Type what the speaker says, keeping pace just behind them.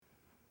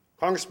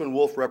Congressman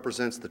Wolf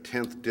represents the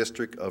 10th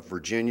District of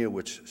Virginia,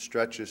 which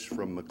stretches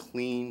from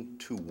McLean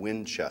to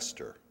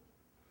Winchester.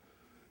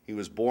 He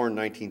was born in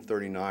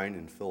 1939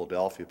 in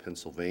Philadelphia,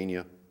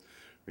 Pennsylvania,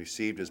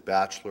 received his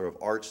Bachelor of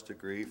Arts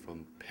degree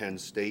from Penn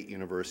State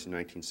University in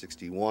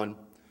 1961.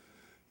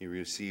 He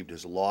received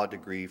his law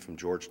degree from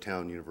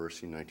Georgetown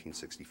University in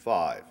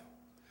 1965.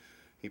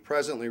 He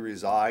presently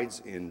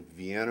resides in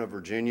Vienna,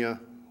 Virginia,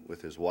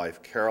 with his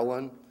wife,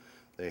 Carolyn.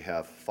 They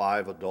have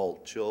 5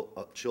 adult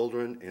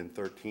children and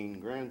 13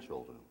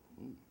 grandchildren.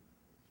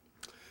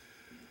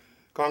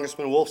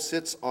 Congressman Wolf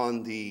sits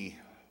on the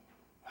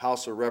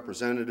House of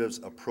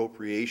Representatives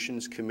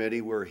Appropriations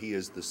Committee, where he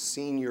is the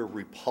senior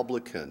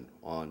Republican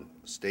on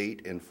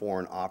State and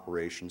Foreign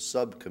Operations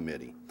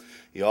Subcommittee.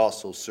 He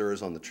also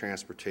serves on the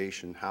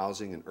Transportation,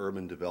 Housing, and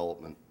Urban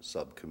Development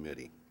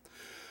Subcommittee.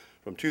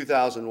 From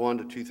 2001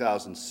 to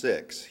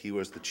 2006, he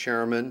was the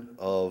chairman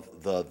of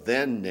the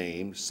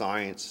then-named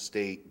Science,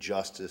 State,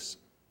 Justice,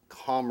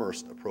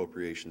 Commerce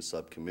Appropriations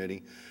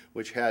Subcommittee,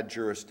 which had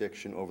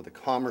jurisdiction over the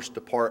Commerce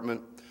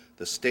Department,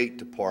 the State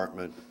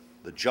Department,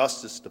 the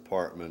Justice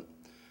Department,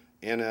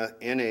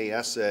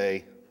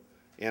 NASA,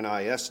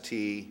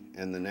 NIST,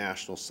 and the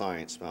National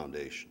Science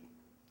Foundation.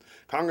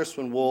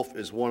 Congressman Wolf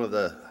is one of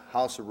the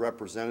House of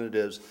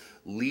Representatives'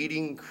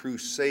 leading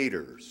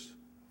crusaders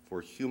for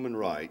human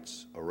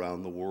rights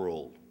around the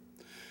world.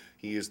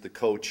 He is the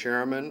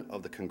co-chairman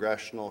of the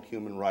Congressional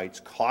Human Rights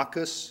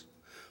Caucus,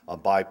 a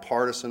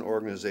bipartisan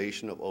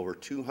organization of over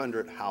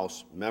 200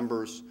 House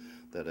members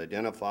that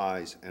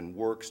identifies and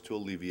works to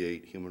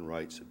alleviate human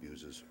rights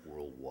abuses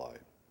worldwide.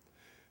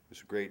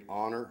 It's a great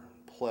honor,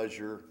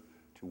 pleasure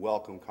to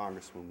welcome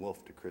Congressman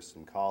Wolf to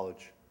Christendom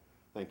College.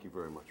 Thank you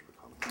very much for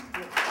coming.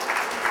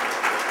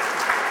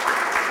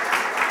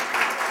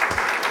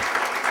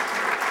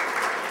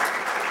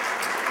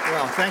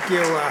 Well, thank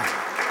you.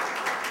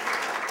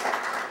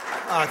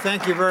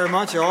 Thank you very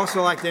much. I'd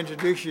also like to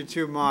introduce you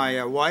to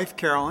my wife,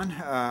 Carolyn,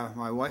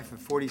 my wife of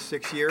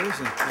 46 years,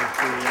 and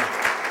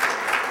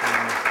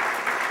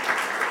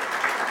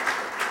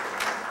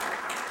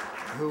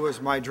who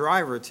was my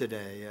driver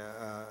today,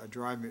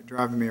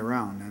 driving me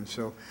around. And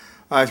so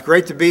it's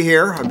great to be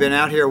here. I've been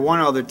out here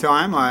one other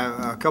time.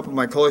 A couple of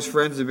my close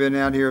friends have been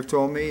out here, have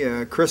told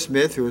me. Chris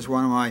Smith, who was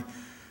one of my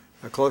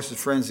closest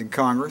friends in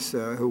Congress,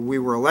 who we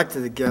were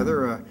elected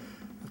together,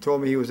 told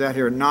me he was out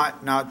here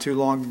not too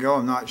long ago,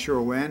 I'm not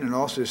sure when, and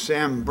also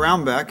Sam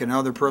Brownback,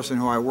 another person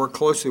who I work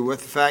closely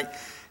with. In fact,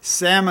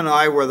 Sam and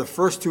I were the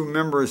first 2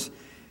 members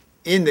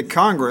in the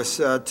Congress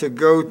to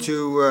go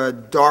to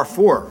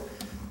Darfur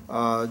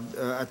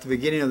at the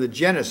beginning of the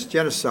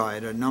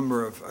genocide a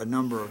number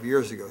of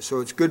years ago.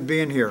 So it's good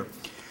being here.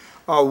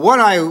 What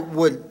I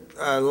would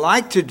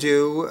like to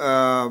do,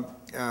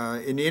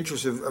 in the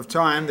interest of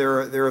time,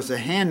 there is a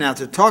handout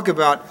to talk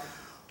about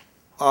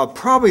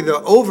probably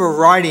the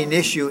overriding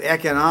issue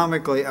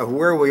economically of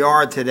where we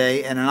are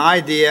today, and an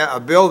idea, a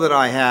bill that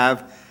I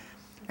have,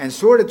 and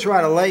sort of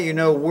try to let you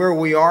know where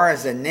we are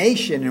as a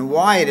nation and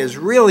why it is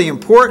really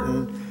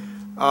important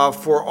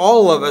for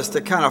all of us to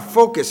kind of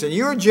focus. And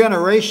your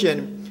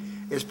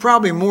generation is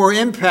probably more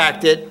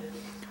impacted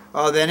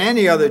than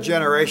any other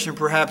generation,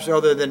 perhaps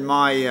other than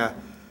my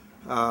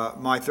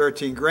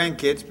 13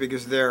 grandkids,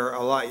 because they're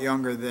a lot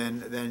younger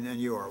than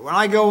you are. When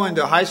I go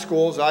into high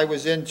schools, I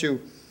was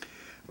into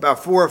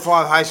about 4 or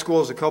 5 high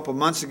schools a couple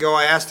months ago.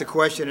 I asked a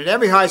question at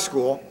every high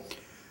school,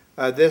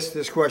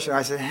 this question.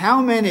 I said,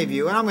 how many of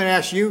you, and I'm going to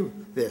ask you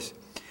this,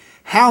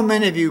 how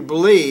many of you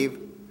believe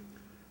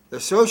the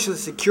Social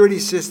Security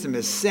system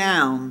is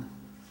sound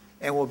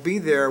and will be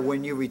there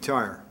when you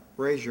retire?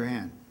 Raise your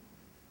hand.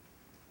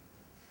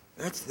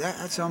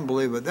 That's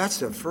unbelievable. That's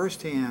the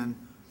first hand.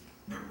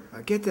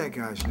 Get that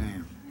guy's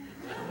name.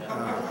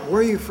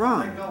 Where are you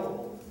from?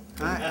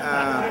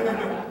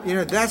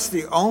 That's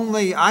the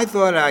only, I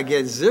thought I'd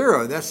get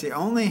 0. That's the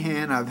only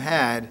hand I've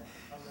had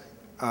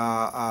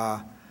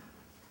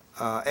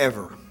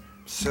ever.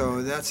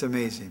 So that's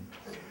amazing.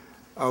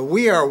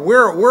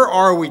 Where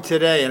are we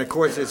today? And of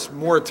course, it's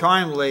more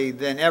timely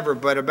than ever,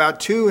 but about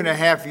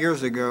 2.5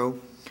 years ago,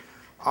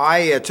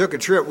 I took a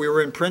trip. We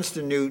were in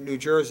Princeton, New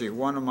Jersey.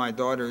 One of my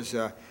daughters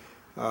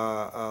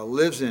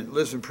lives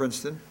in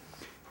Princeton,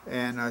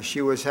 and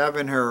she was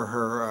having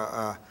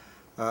her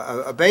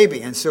a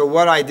baby. And so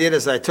what I did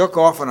is I took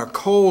off on a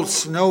cold,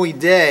 snowy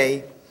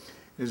day.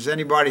 Is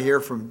anybody here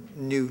from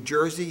New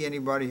Jersey?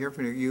 Anybody here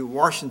from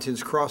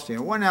Washington's Crossing?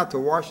 I went out to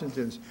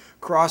Washington's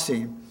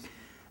Crossing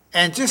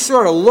and just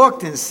sort of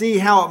looked and see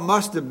how it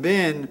must have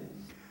been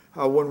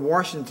when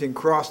Washington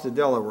crossed the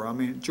Delaware. I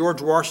mean,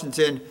 George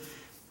Washington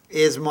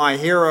is my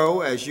hero,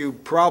 as you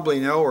probably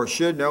know or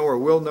should know or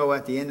will know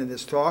at the end of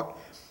this talk.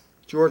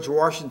 George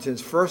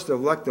Washington's first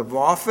elective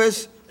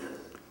office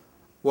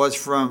was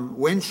from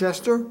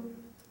Winchester,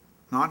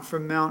 not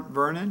from Mount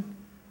Vernon.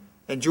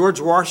 And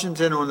George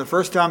Washington, on the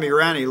first time he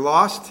ran, he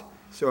lost.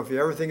 So if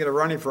you're ever thinking of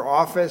running for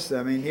office,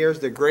 I mean, here's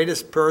the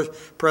greatest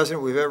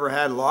president we've ever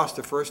had, lost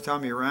the first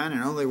time he ran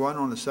and only won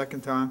on the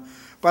second time.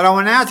 But I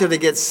went out there to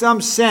get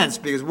some sense,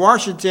 because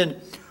Washington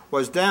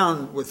was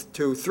down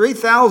to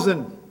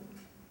 3,000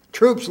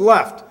 troops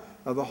left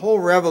of the whole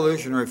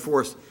revolutionary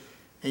force,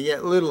 and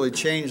yet literally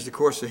changed the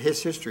course of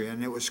his history.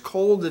 And it was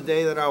cold the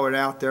day that I was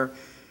out there.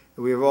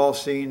 We have all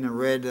seen and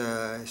read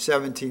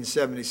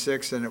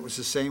 1776, and it was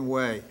the same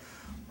way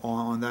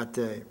on that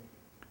day.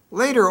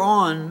 Later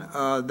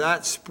on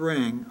that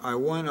spring, I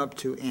went up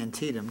to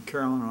Antietam.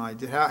 Carolyn and I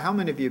did. How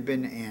many of you have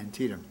been to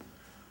Antietam?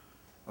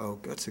 Oh,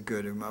 that's a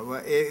good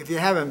one. If you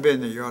haven't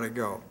been there, you ought to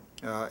go.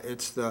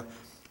 It's the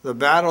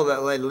battle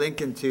that led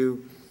Lincoln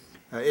to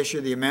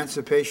issue the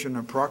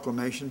Emancipation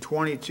Proclamation.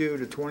 22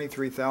 to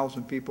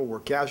 23,000 people were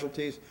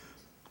casualties.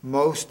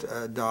 Most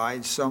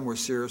died. Some were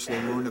seriously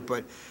wounded.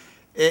 But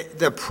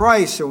the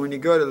price, so when you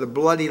go to the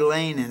Bloody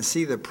Lane and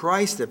see the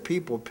price that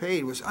people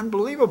paid, was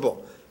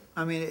unbelievable.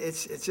 I mean,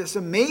 it's just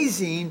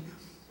amazing.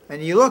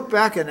 And you look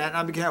back at that, and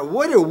I'm thinking,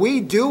 what are we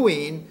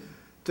doing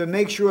to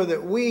make sure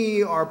that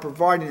we are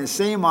providing the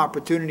same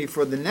opportunity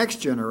for the next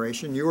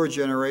generation, your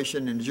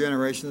generation and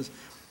generations,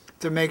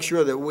 to make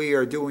sure that we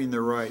are doing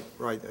the right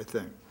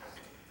thing?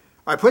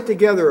 I put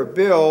together a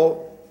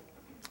bill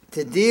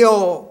to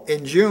deal,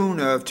 in June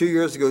of 2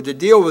 years ago, to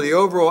deal with the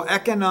overall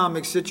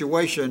economic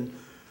situation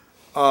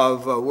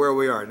of where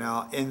we are.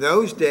 Now, in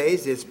those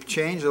days, it's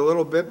changed a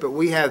little bit, but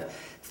we have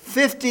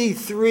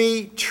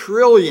 $53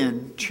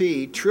 trillion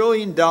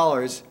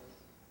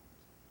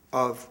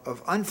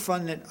of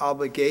unfunded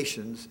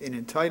obligations in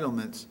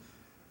entitlements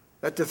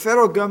that the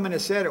federal government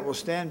has said it will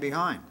stand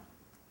behind.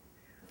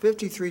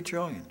 $53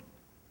 trillion.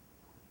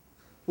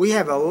 We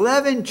have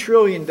 $11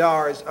 trillion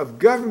of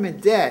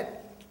government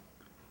debt,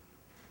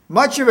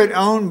 much of it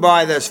owned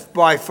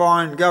by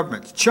foreign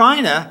governments.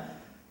 China,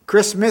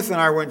 Chris Smith and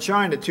I were in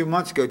China 2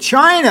 months ago.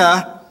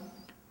 China,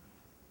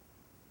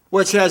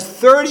 which has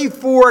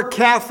 34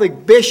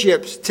 Catholic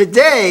bishops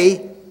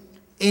today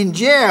in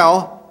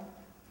jail.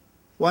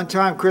 One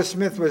time Chris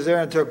Smith was there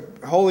and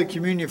took Holy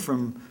Communion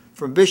from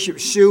Bishop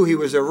Hsu. He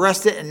was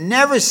arrested and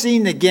never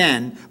seen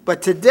again.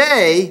 But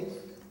today,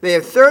 they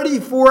have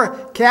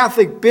 34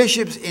 Catholic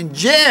bishops in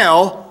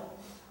jail.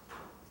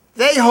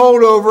 They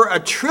hold over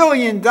 $1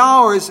 trillion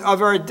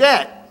of our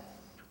debt.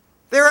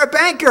 They're a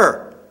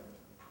banker.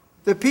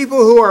 The people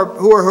who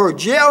are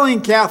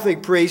jailing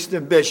Catholic priests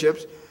and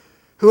bishops,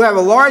 who have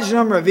a large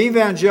number of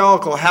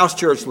evangelical house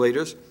church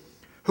leaders,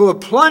 who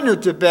have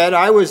plundered Tibet.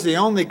 I was the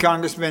only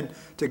congressman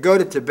to go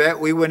to Tibet.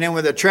 We went in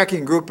with a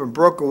trekking group and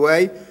broke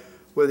away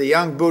with a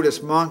young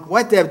Buddhist monk.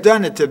 What they've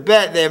done to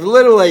Tibet, they've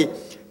literally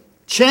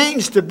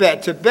changed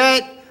Tibet.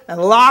 Tibet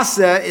and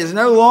Lhasa is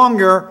no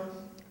longer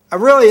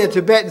really a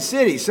Tibetan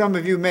city. Some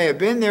of you may have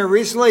been there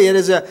recently. It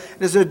is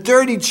a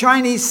dirty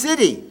Chinese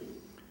city.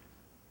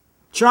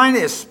 China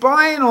is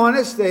spying on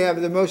us. They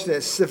have the most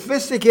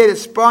sophisticated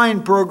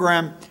spying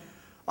program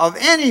of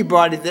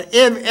anybody that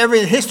ever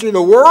in the history of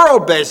the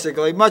world,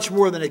 basically, much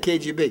more than the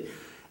KGB.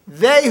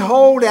 They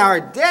hold our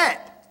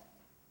debt.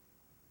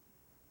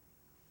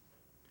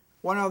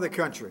 One other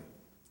country,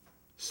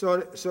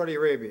 Saudi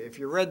Arabia. If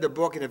you read the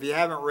book, and if you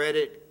haven't read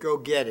it, go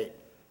get it.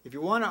 If you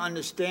want to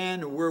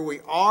understand where we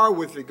are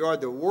with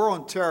regard to war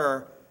on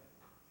terror,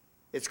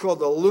 it's called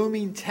The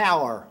Looming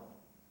Tower.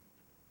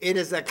 It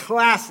is a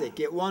classic.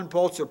 It won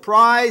Pulitzer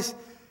Prize.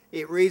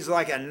 It reads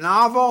like a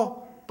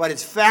novel, but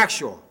it's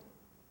factual.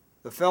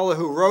 The fellow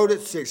who wrote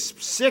it,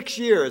 six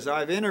years,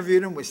 I've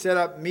interviewed him. We set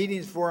up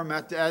meetings for him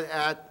at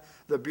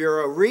the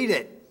Bureau. Read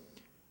it.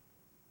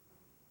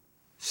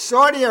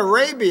 Saudi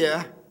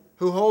Arabia,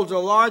 who holds a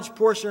large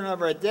portion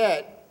of our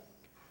debt,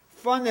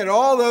 funded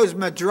all those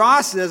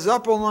madrasas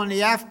up along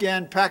the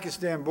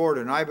Afghan-Pakistan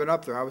border. And I've been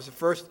up there. I was the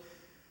first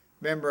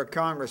member of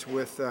Congress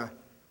with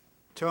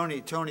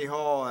Tony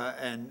Hall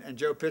and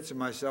Joe Pitts and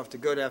myself to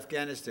go to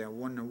Afghanistan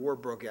when the war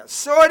broke out.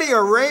 Saudi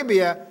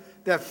Arabia,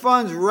 that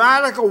funds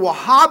radical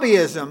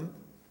Wahhabism,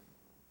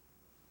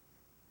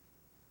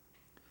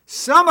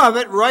 some of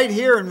it right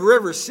here in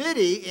River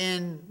City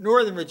in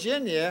Northern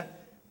Virginia.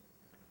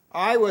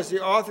 I was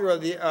the author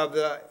of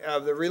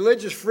the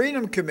Religious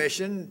Freedom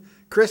Commission.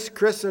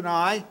 Chris and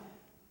I.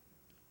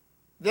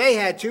 They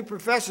had two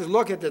professors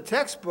look at the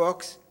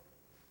textbooks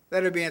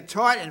that are being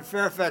taught in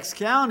Fairfax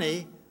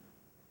County,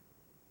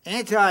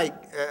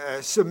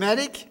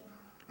 anti-Semitic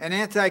and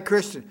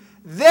anti-Christian.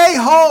 They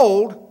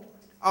hold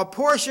a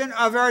portion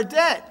of our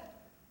debt.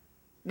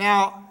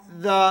 Now,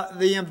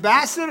 the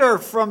ambassador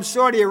from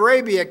Saudi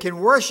Arabia can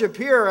worship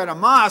here at a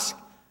mosque,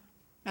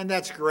 and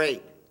that's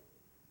great.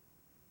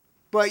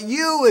 But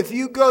if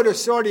you go to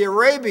Saudi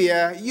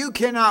Arabia, you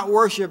cannot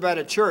worship at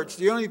a church.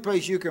 The only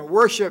place you can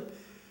worship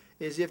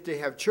is if they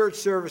have church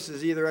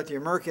services either at the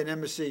American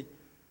Embassy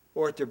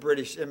or at the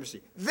British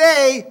Embassy.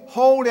 They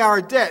hold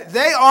our debt.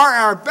 They are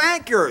our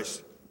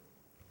bankers.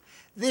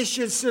 This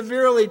should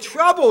severely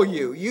trouble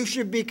you. You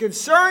should be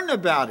concerned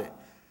about it.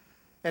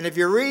 And if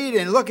you read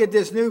and look at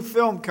this new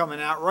film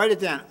coming out, write it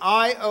down,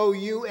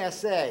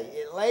 IOUSA.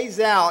 It lays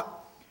out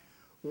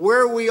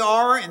where we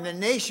are in the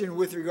nation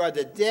with regard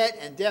to debt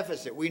and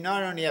deficit. We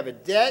not only have a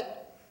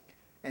debt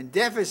and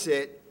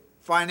deficit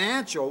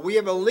financial, we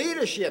have a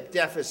leadership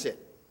deficit.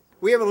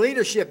 We have a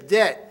leadership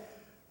debt.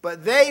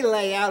 But they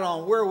lay out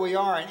on where we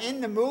are. And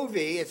in the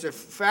movie, it's a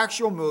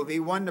factual movie,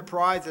 won the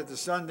prize at the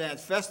Sundance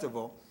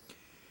Festival.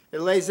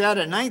 It lays out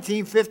in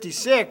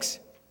 1956,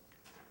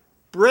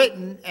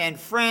 Britain and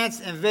France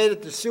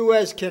invaded the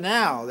Suez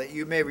Canal that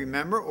you may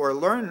remember or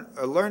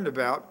learned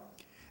about.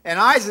 And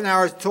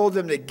Eisenhower told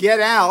them to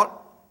get out.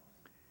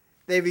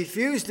 They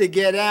refused to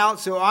get out,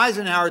 so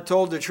Eisenhower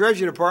told the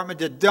Treasury Department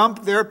to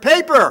dump their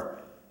paper.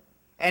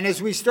 And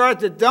as we start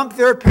to dump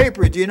their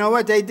paper, do you know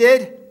what they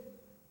did?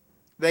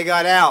 They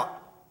got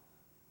out.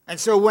 And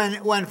so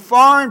when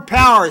foreign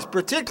powers,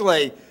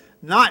 particularly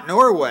not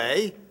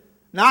Norway,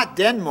 not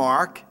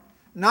Denmark,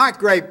 not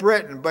Great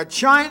Britain, but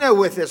China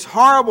with its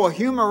horrible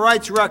human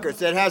rights records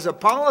that has a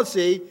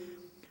policy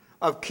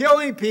of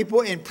killing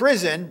people in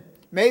prison,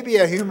 maybe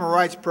a human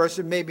rights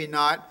person, maybe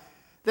not,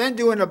 then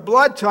doing a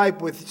blood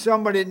type with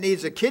somebody that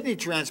needs a kidney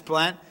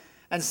transplant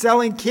and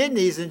selling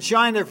kidneys in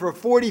China for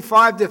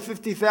 $45,000 to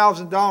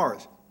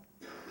 $50,000.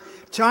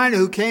 China,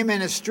 who came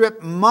in and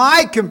stripped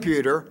my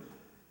computer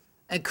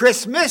and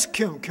Chris Smith's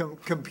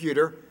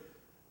computer,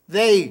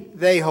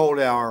 they hold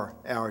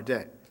our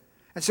debt.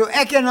 And so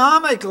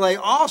economically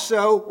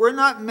also, we're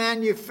not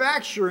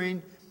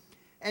manufacturing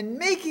and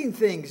making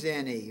things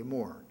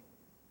anymore.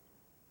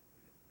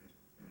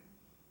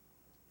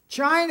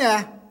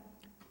 China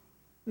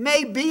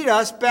may beat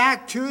us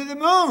back to the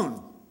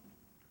moon.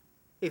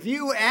 If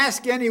you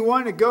ask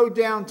anyone to go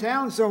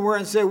downtown somewhere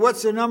and say,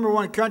 what's the number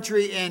one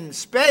country in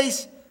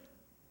space?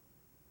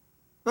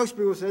 Most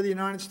people say the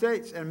United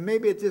States. And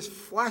maybe at this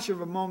flash of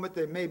a moment,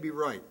 they may be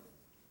right.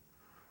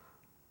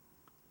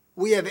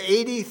 We have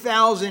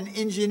 80,000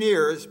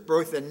 engineers,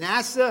 both in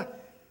NASA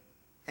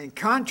and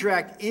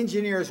contract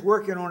engineers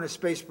working on a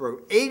space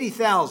program.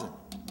 80,000.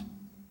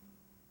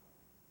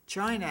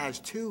 China has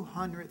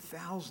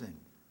 200,000.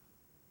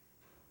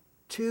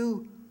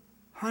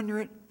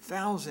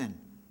 200,000.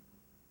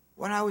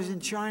 When I was in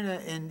China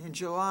in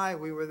July,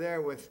 we were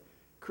there with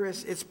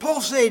Chris. It's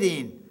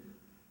pulsating.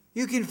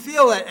 You can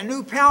feel it. A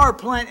new power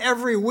plant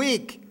every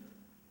week.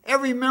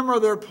 Every member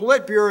of their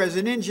Politburo is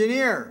an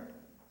engineer.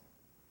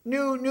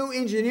 New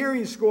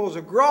engineering schools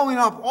are growing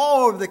up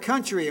all over the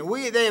country, and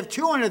they have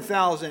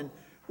 200,000.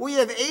 We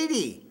have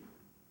 80.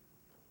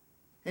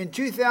 In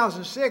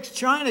 2006,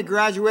 China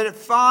graduated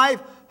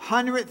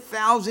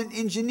 500,000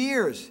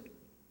 engineers.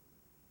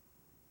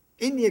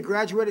 India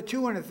graduated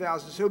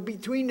 200,000. So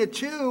between the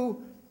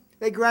two,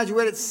 they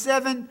graduated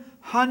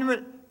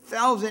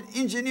 700,000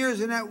 engineers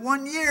in that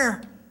 1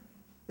 year.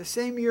 The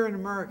same year in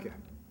America,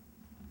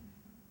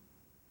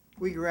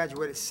 we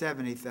graduated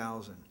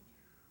 70,000.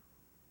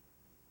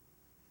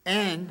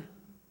 And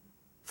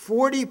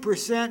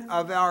 40%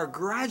 of our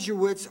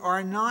graduates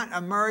are not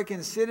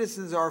American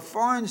citizens, are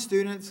foreign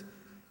students,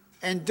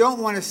 and don't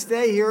want to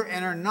stay here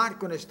and are not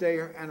going to stay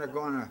here and are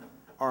going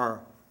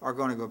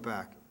to go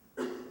back.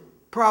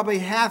 Probably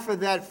half of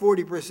that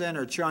 40%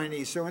 are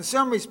Chinese. So in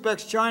some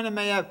respects, China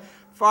may have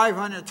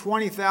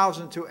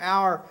 520,000 to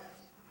our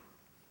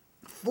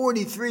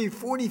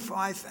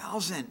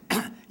 45,000.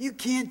 You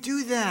can't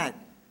do that.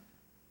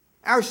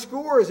 Our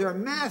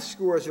math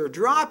scores are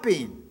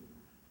dropping.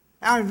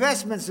 Our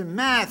investments in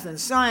math and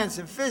science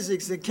and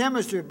physics and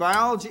chemistry and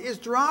biology is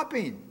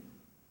dropping.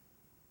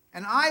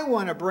 And I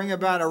want to bring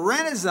about a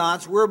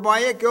renaissance whereby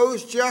it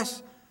goes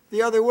just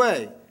the other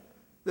way.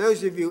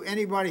 Those of you,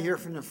 anybody here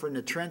from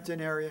the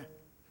Trenton area?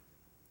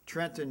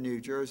 Trenton,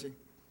 New Jersey?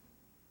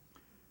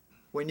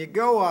 When you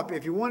go up,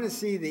 if you want to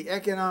see the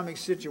economic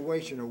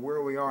situation of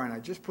where we are, and I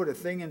just put a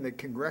thing in the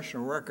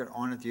congressional record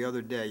on it the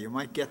other day, you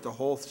might get the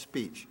whole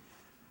speech.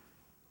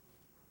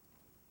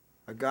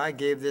 A guy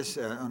gave this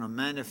on a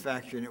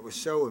manufacturing. It was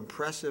so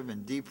impressive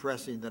and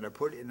depressing that I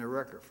put it in the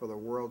record for the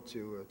world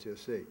to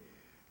see.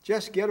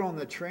 Just get on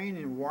the train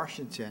in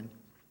Washington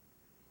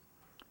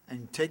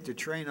and take the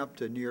train up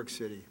to New York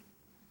City.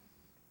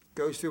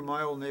 Goes through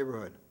my old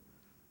neighborhood.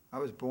 I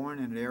was born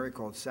in an area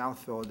called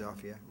South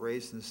Philadelphia,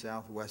 raised in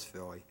Southwest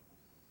Philly.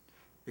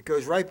 It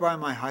goes right by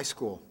my high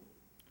school.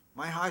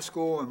 My high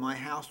school and my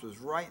house was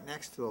right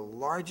next to the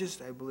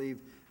largest, I believe,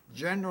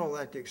 General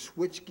Electric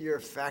switchgear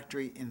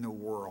factory in the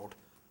world.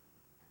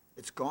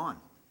 It's gone.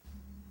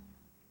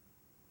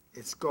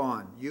 It's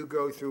gone. You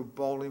go through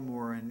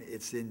Baltimore and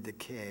it's in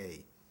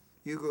decay.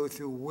 You go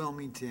through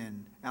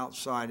Wilmington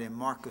outside in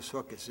Marcus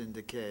Hook, it's in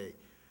decay.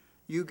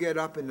 You get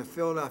up in the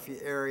Philadelphia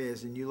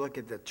areas and you look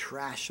at the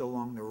trash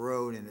along the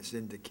road and it's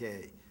in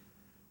decay.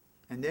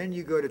 And then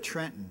you go to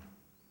Trenton.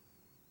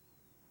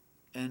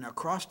 And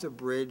across the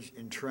bridge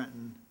in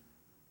Trenton,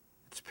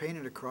 it's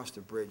painted across the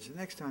bridge. The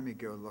next time you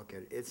go look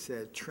at it, it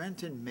says,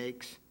 Trenton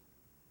makes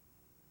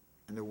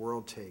and the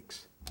world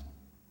takes.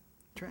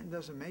 Trenton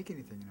doesn't make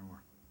anything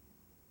anymore.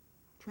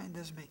 Trenton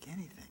doesn't make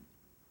anything.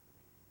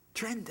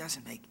 Trenton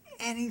doesn't make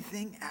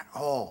anything at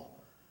all.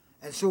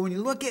 And so when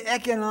you look at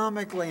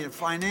economically and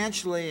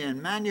financially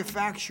and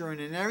manufacturing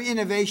and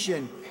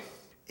innovation,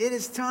 it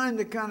is time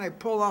to kind of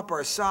pull up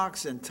our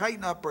socks and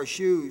tighten up our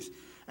shoes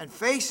and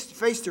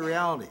face the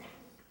reality.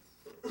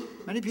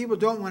 Many people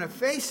don't want to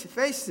face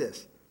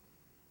this.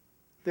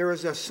 There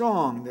was a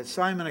song that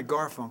Simon and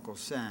Garfunkel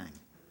sang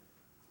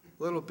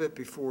a little bit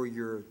before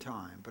your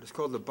time, but it's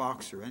called The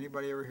Boxer.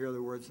 Anybody ever hear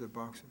the words of The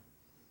Boxer?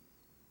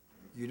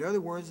 You know the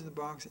words of The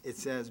Boxer? It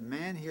says,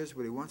 man hears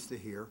what he wants to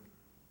hear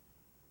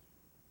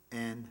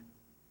and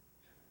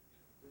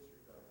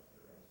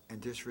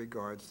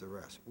disregards the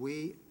rest.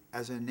 We,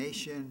 as a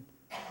nation,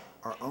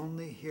 are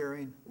only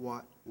hearing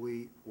what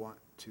we want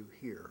to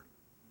hear,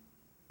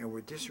 and we're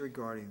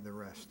disregarding the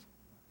rest.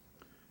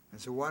 And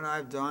so what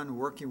I've done,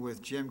 working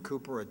with Jim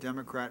Cooper, a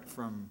Democrat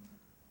from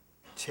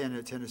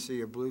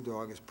Tennessee, a Blue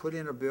Dog, is put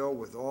in a bill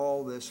with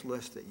all this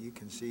list that you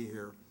can see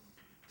here.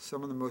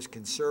 Some of the most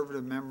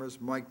conservative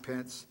members, Mike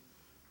Pence,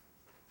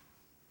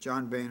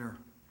 John Boehner,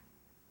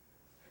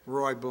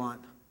 Roy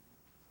Blunt,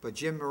 but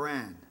Jim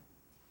Moran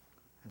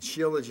and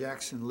Sheila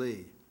Jackson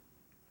Lee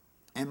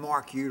and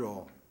Mark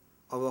Udall,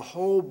 of the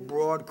whole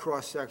broad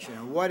cross-section.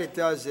 And what it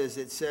does is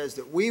it says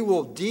that we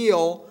will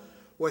deal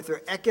with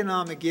their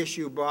economic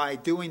issue by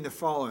doing the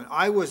following.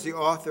 I was the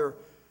author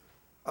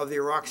of the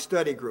Iraq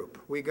Study Group.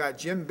 We got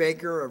Jim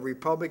Baker, a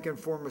Republican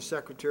former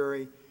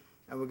secretary,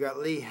 and we got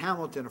Lee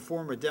Hamilton, a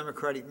former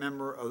Democratic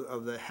member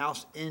of the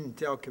House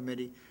Intel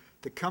Committee,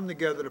 to come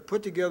together, to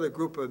put together a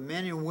group of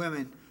men and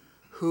women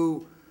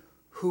who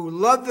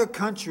love their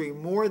country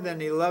more than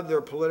they love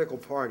their political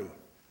party.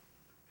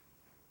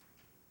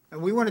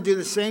 And we want to do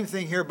the same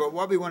thing here, but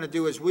what we want to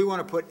do is we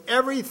want to put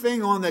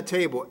everything on the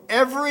table,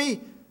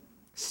 every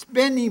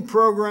spending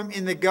program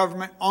in the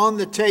government on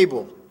the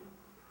table.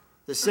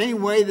 The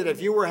same way that if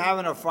you were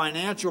having a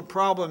financial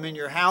problem in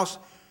your house,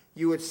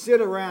 you would sit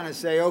around and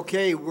say,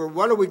 okay,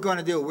 what are we going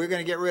to do? We're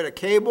going to get rid of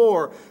cable,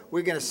 or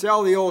we're going to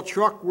sell the old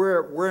truck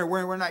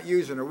we're not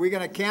using, or we're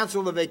going to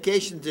cancel the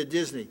vacation to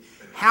Disney.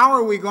 How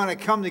are we going to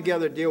come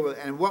together to deal with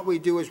it? And what we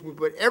do is we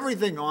put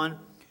everything on,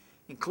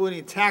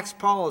 including tax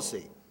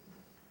policy.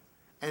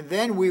 And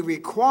then we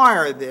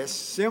require this,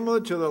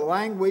 similar to the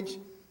language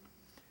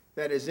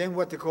that is in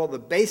what they call the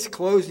Base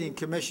Closing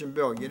Commission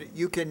bill.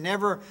 You can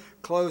never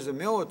close a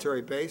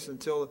military base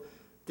until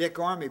Dick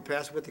Armey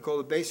passed what they call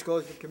the Base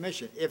Closing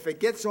Commission. If it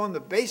gets on the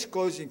Base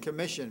Closing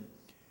Commission,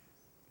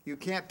 you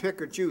can't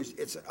pick or choose.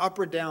 It's an up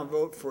or down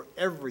vote for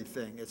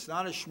everything. It's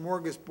not a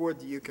smorgasbord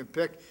that you can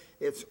pick.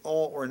 It's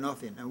all or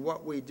nothing. And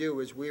what we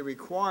do is we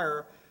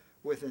require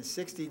within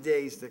 60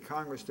 days the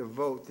Congress to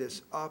vote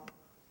this up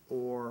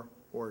or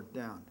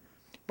down.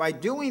 By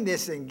doing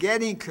this and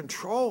getting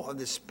control of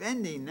the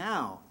spending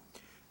now,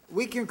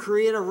 we can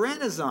create a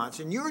renaissance.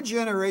 And your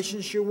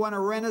generation should want a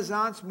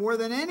renaissance more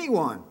than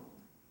anyone,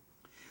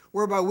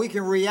 whereby we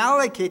can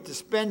reallocate the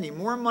spending,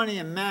 more money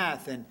in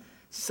math and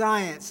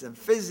science and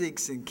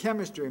physics and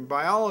chemistry and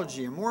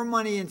biology, and more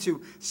money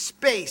into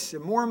space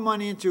and more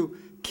money into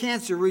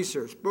cancer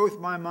research. Both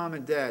my mom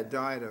and dad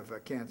died of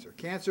cancer.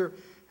 Cancer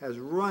has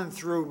run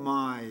through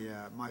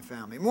my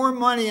family. More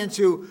money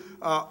into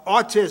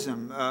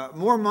autism,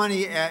 more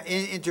money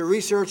into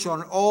research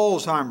on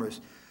Alzheimer's.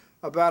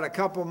 About a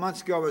couple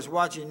months ago, I was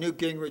watching Newt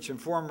Gingrich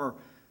and former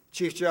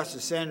Chief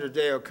Justice Sandra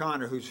Day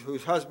O'Connor,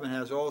 whose husband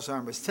has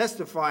Alzheimer's,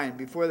 testifying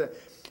before the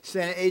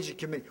Senate Aging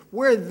Committee.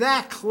 We're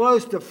that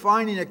close to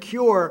finding a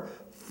cure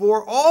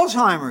for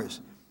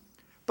Alzheimer's.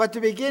 But to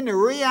begin to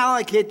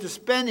reallocate the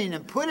spending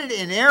and put it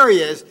in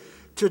areas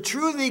to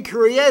truly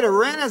create a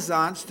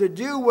renaissance, to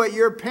do what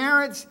your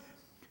parents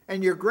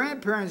and your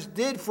grandparents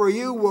did for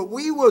you, what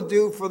we will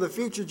do for the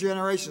future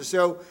generations.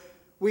 So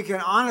we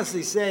can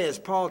honestly say, as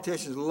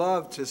politicians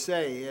love to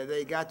say,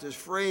 they got this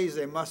phrase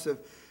they must have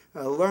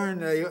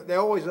learned. They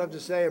always love to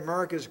say,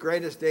 America's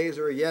greatest days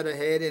are yet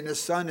ahead and the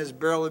sun has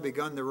barely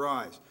begun to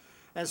rise.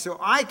 And so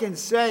I can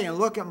say and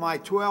look at my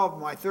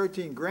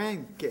 13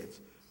 grandkids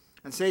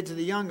and say to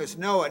the youngest,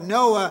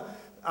 Noah,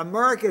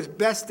 America's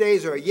best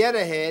days are yet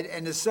ahead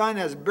and the sun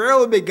has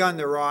barely begun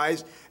to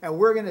rise, and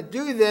we're going to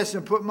do this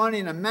and put money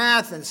into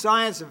math and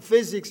science and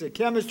physics and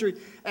chemistry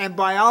and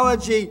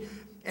biology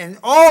and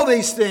all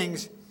these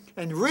things,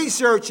 and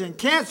research and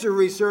cancer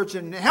research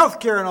and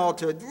healthcare and all,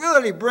 to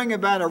really bring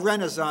about a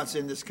renaissance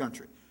in this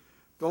country.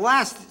 The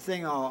last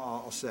thing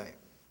I'll say.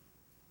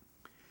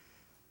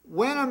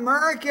 When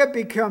America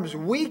becomes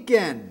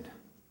weakened,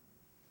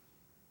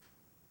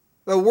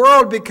 the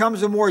world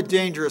becomes a more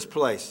dangerous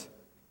place.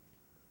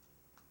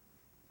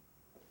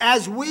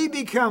 As we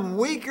become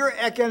weaker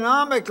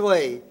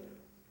economically,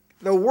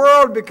 the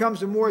world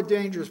becomes a more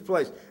dangerous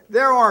place.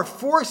 There are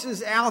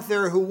forces out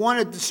there who want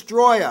to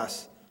destroy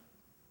us.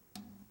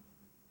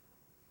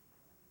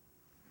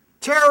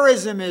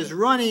 Terrorism is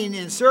running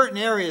in certain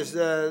areas.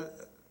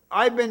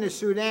 I've been to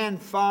Sudan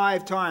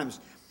 5 times.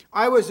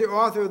 I was the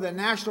author of the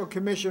National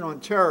Commission on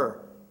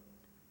Terror.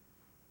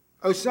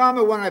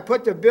 Osama, when I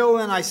put the bill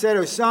in, I said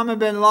Osama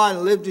bin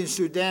Laden lived in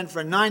Sudan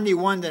from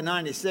 91 to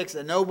 96,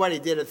 and nobody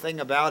did a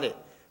thing about it.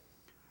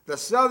 The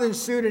Southern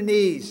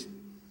Sudanese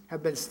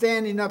have been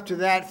standing up to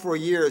that for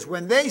years.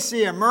 When they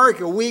see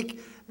America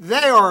weak,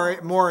 they are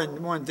more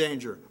in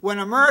danger. When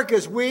America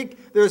is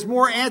weak, there's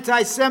more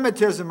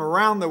anti-Semitism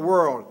around the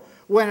world.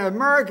 When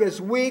America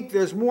is weak,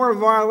 there's more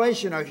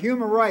violation of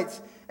human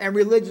rights and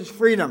religious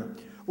freedom.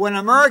 When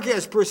America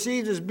is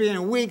perceived as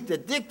being weak, the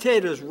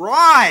dictators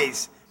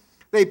rise.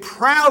 They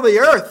prowl the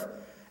earth.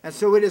 And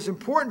so it is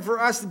important for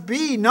us to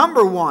be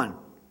number one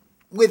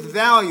with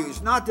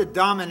values, not to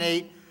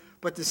dominate,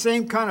 but the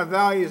same kind of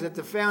values that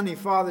the founding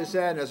fathers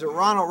had. As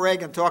Ronald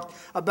Reagan talked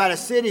about a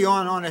city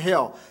on a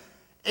hill.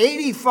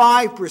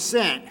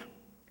 85%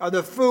 of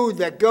the food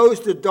that goes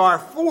to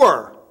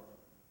Darfur,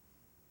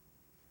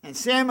 and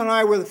Sam and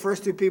I were the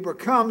first two people,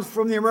 comes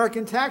from the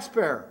American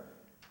taxpayer.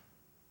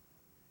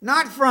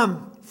 Not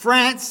from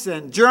France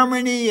and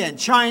Germany and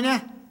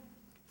China.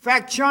 In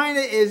fact,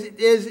 China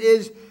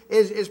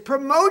is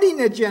promoting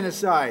the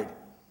genocide.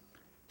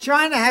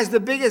 China has the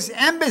biggest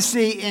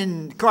embassy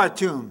in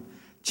Khartoum.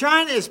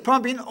 China is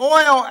pumping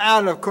oil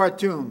out of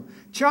Khartoum.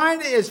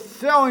 China is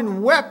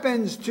selling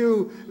weapons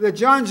to the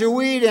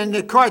Janjaweed and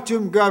the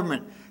Khartoum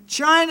government.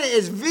 China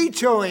is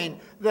vetoing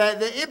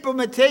the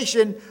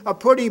implementation of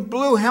putting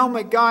blue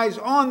helmet guys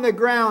on the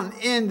ground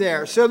in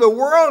there. So the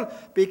world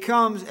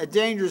becomes a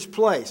dangerous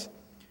place.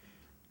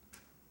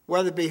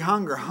 Whether it be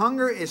hunger.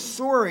 Hunger is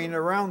soaring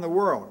around the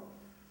world.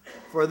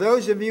 For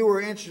those of you who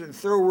are interested in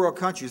third world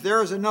countries,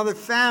 there is another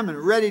famine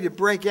ready to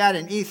break out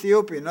in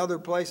Ethiopia and other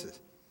places.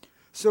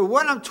 So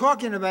what I'm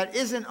talking about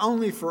isn't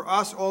only for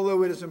us,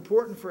 although it is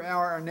important for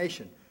our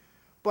nation,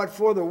 but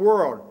for the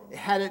world.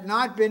 Had it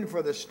not been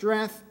for the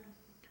strength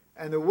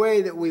and the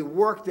way that we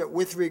worked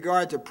with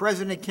regard to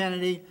President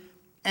Kennedy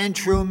and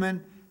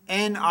Truman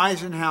and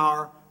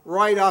Eisenhower,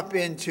 right up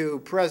into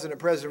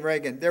President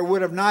Reagan, there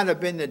would have not have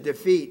been the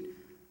defeat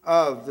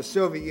of the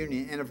Soviet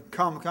Union and of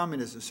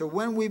communism. So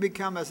when we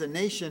become as a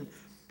nation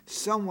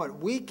somewhat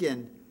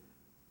weakened,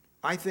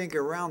 I think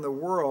around the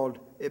world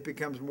it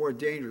becomes more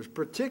dangerous,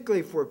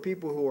 particularly for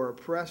people who are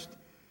oppressed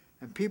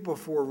and people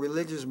for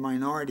religious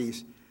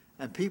minorities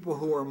and people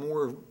who are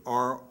more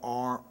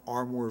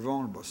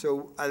vulnerable.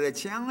 So the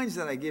challenge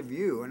that I give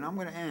you, and I'm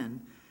going to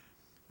end,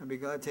 I'll be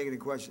glad to take any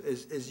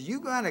questions, is you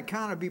got to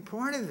kind of be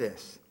part of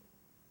this.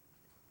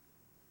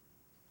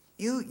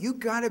 You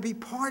got to be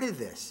part of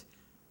this.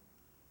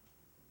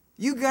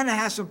 You got to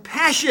have some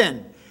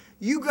passion.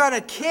 You got to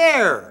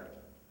care.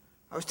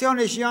 I was telling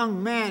this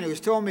young man who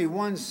was told me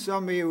once he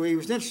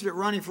was interested in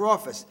running for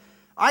office.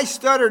 I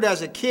stuttered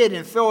as a kid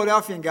in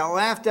Philadelphia and got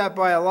laughed at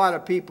by a lot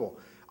of people.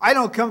 I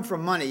don't come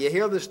from money. You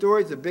hear the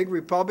stories, the big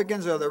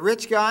Republicans are the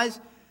rich guys.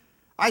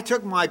 I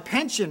took my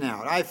pension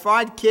out. I have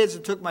 5 kids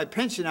and took my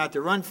pension out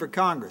to run for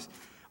Congress.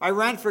 I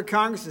ran for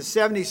Congress in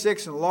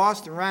 76 and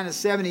lost, and ran in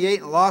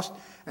 78 and lost,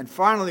 and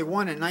finally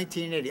won in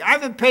 1980. I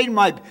haven't paid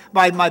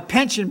my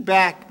pension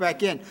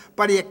back in,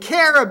 but you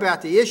care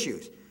about the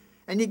issues.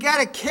 And you got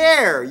to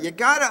care, you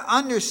got to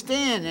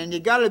understand, and you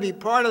got to be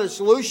part of the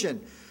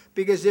solution.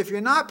 Because if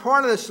you're not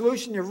part of the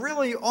solution, you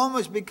really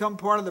almost become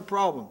part of the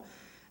problem.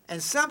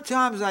 And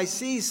sometimes I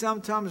see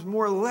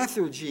more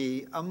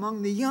lethargy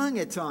among the young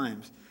at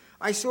times.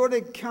 I sort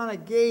of kind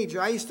of gauge.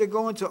 I used to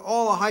go into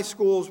all the high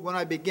schools when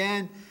I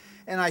began,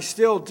 and I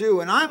still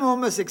do. And I'm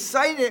almost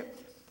excited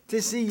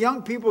to see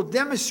young people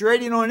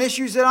demonstrating on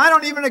issues that I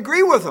don't even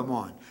agree with them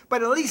on.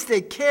 But at least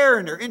they care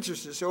and they're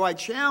interested. So I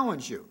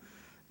challenge you.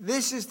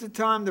 This is the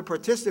time to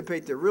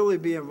participate, to really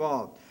be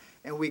involved.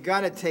 And we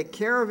got to take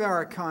care of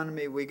our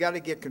economy. We got to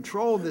get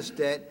control of this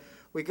debt.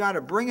 We got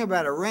to bring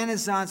about a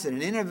renaissance and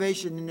an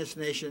innovation in this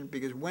nation,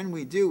 because when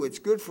we do, it's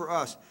good for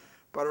us.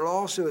 But it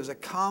also is a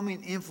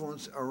calming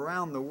influence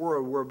around the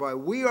world, whereby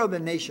we are the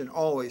nation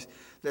always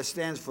that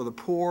stands for the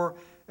poor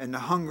and the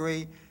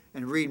hungry.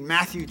 And read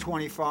Matthew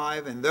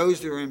 25, and those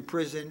that are in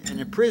prison.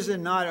 And in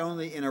prison, not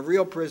only in a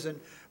real prison,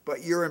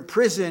 but you're in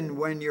prison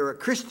when you're a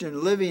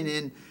Christian living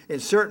in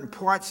certain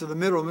parts of the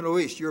Middle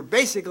East. You're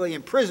basically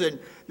in prison.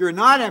 You're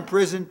not in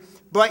prison,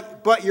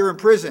 but you're in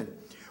prison.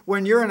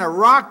 When you're an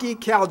Iraqi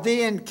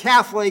Chaldean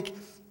Catholic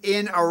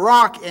in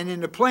Iraq and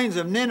in the plains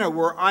of Nineveh,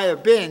 where I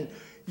have been,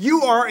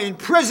 you are in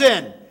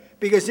prison.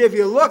 Because if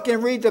you look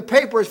and read the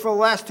papers for the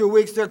last 2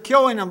 weeks, they're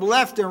killing them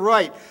left and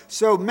right.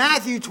 So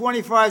Matthew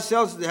 25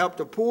 tells us to help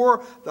the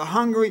poor, the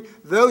hungry,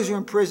 those who are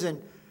in prison.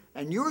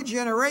 And your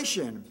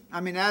generation,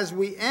 as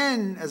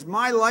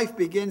my life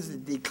begins to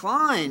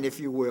decline, if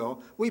you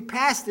will, we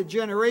passed the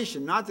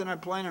generation. Not that I'm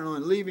planning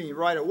on leaving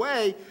right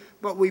away,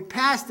 but we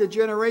passed the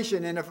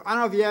generation. And I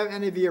don't know if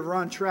any of you have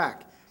run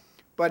track,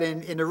 but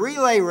in the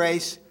relay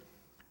race,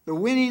 the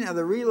winning of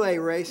the relay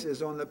race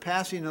is on the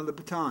passing of the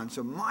baton.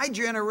 So my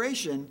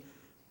generation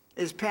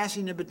is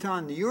passing the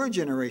baton to your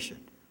generation.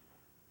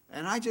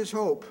 And I just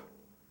hope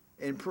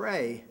and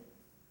pray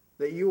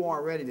that you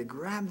are ready to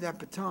grab that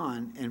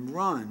baton and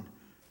run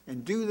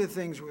and do the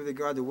things with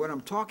regard to what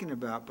I'm talking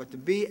about, but to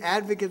be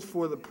advocates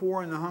for the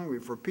poor and the hungry,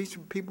 for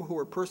people who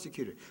are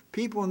persecuted,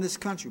 people in this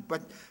country,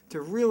 but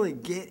to really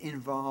get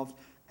involved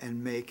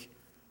and make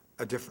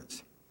a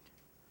difference.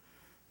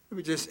 Let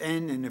me just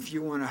end, and if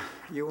you want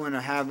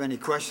to have any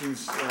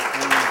questions.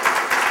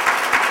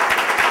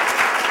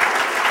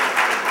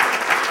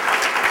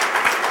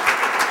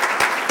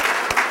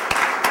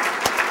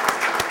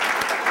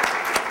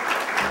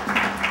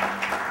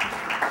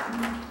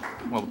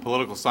 Well,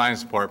 Political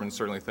Science Department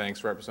certainly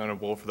thanks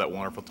Representative Wolf for that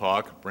wonderful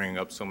talk, bringing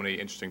up so many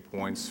interesting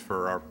points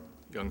for our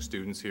young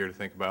students here to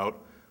think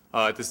about.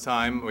 At this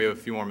time, we have a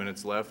few more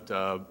minutes left.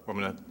 We're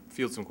going to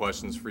field some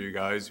questions for you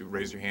guys. You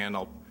raise your hand,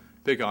 I'll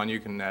pick on you. You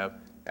can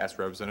ask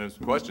representatives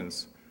some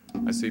questions.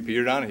 I see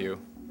Peter Donahue.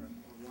 Do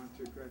you want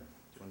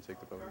to take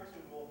the podium?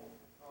 Congressman Wolf,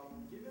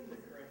 given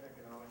the current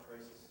economic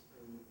crisis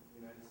in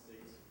the United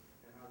States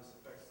and how this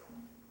affects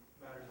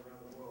matters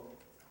around the world,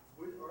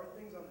 are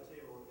things on the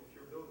table if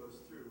your bill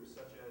goes through,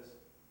 such as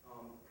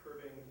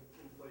curbing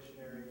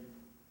inflationary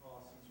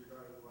policies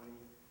regarding money,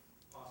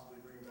 possibly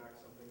bringing back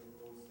something of a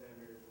gold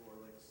standard, or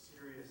like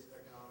serious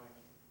economic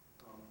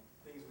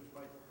things which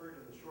might hurt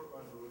in the short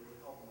run but would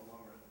help in the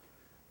long run?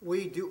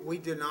 We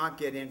do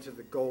not get into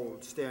the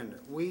gold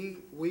standard.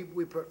 We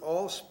put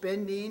all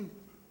spending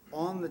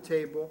on the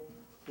table.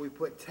 We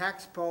put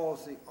tax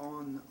policy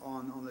on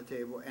the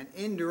table, and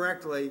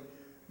indirectly,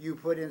 you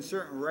put in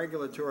certain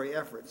regulatory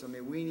efforts. I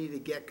mean, we need to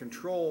get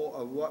control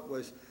of what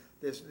was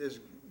this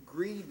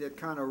greed that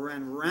kind of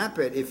ran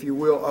rampant, if you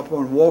will, up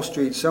on Wall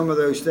Street, some of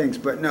those things.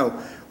 But no,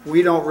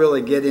 we don't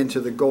really get into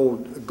the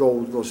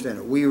gold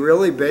standard. We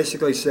really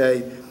basically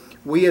say,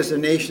 we as a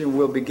nation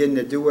will begin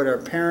to do what our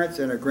parents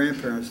and our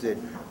grandparents did.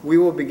 We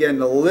will begin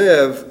to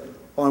live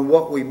on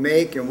what we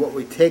make and what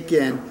we take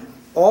in,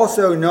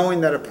 also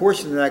knowing that a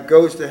portion of that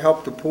goes to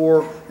help the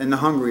poor and the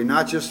hungry,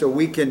 not just so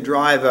we can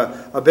drive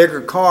a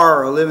bigger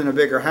car or live in a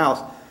bigger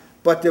house,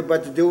 but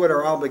to do what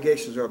our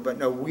obligations are. But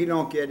no, we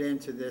don't get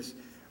into this.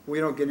 We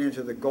don't get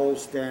into the gold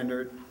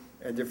standard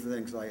and different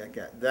things like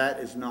that. That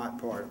is not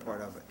part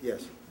of it.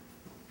 Yes.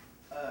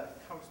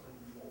 Congressman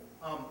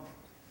Wolf,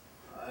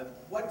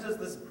 what does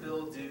this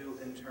bill do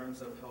in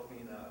terms of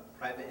helping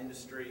private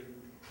industry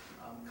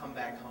come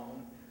back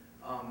home?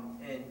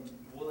 And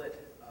will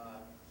it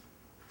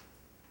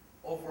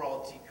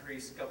overall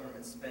decrease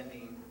government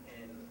spending,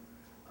 and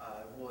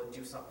will it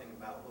do something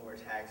about lower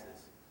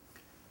taxes?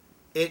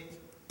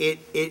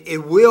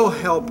 It will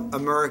help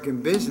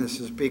American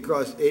businesses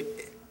because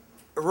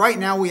right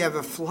now we have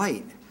a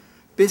flight.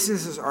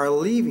 Businesses are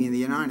leaving the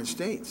United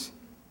States.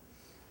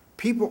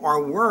 People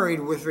are worried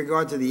with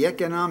regard to the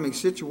economic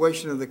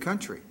situation of the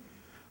country.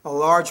 A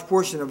large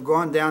portion have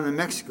gone down to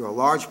Mexico. A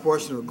large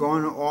portion have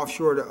gone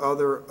offshore to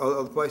other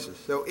places.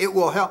 So it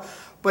will help.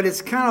 But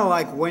it's kind of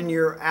like when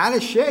you're out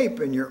of shape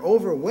and you're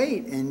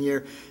overweight and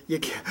you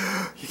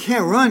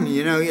can't run.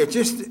 You know,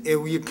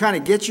 you kind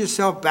of get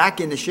yourself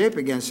back into shape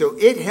again. So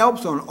it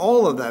helps on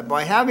all of that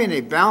by having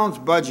a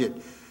balanced budget,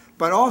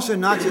 but also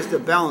not just a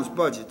balanced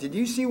budget. Did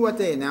you see what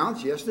they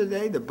announced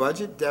yesterday? The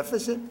budget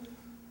deficit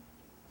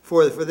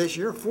for this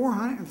year,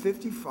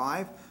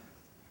 $455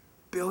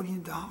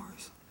 billion.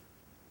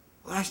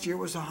 Last year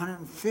was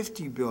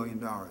 $150 billion.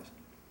 Do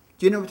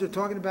you know what they're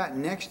talking about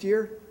next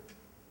year?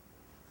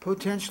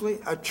 Potentially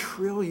 $1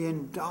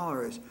 trillion.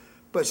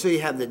 But so you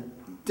have the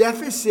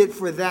deficit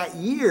for that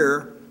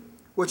year,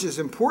 which is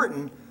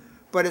important,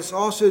 but it's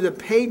also to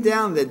pay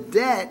down the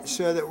debt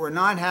so that we're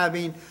not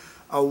having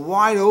a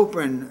wide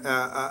open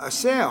a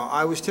sale.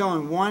 I was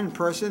telling one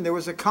person, there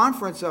was a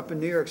conference up in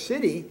New York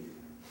City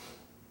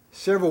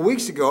several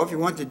weeks ago. If you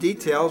want the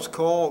details,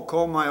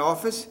 call my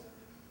office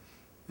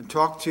and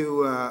talk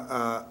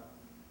to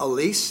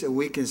Elise, and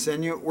we can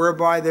send you,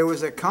 whereby there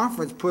was a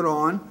conference put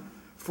on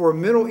for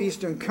Middle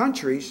Eastern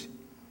countries.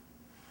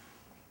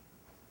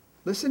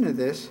 Listen to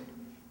this,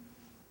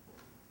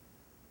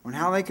 on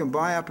how they can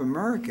buy up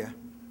America.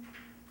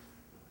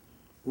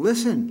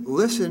 Listen,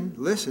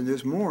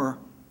 there's more.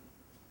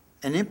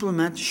 And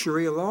implement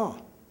Sharia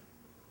law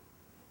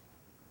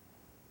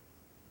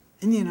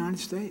in the United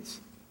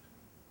States.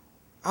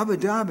 Abu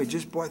Dhabi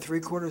just bought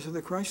 3/4 of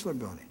the Chrysler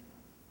building.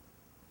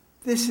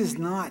 This is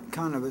not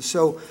kind of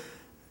so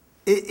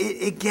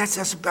it gets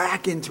us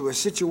back into a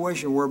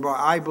situation whereby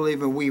I believe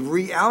that we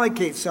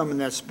reallocate some of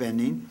that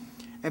spending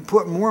and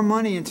put more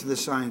money into the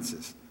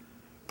sciences.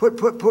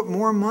 Put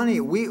more money.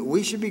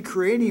 We should be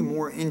creating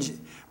more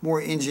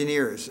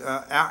engineers.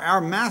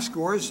 Our math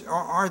scores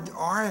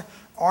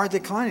are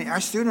declining. Our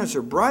students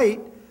are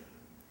bright,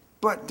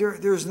 but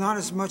there's not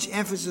as much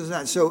emphasis on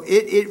that. So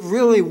it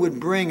really would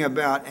bring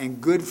about,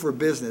 and good for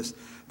business,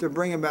 to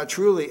bring about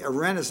truly a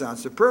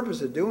renaissance. The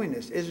purpose of doing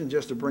this isn't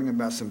just to bring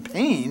about some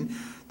pain.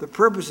 The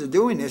purpose of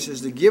doing this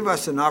is to give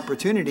us an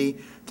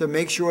opportunity to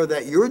make sure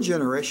that your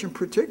generation,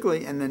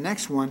 particularly, and the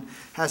next one,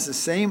 has the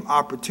same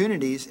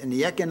opportunities and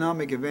the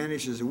economic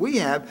advantages we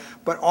have,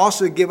 but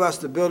also give us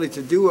the ability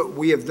to do what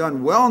we have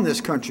done well in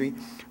this country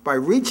by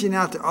reaching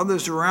out to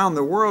others around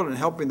the world and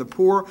helping the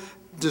poor.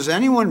 Does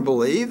anyone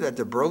believe that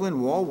the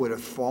Berlin Wall would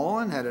have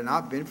fallen had it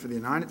not been for the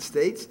United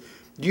States?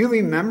 Do you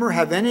remember,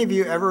 have any of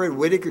you ever read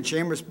Whittaker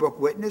Chambers' book,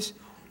 Witness?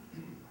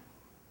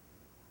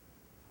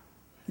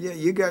 Yeah,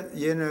 you got,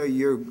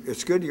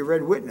 it's good you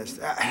read Witness.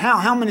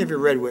 How many of you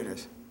read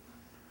Witness?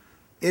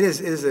 It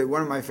is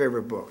one of my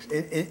favorite books.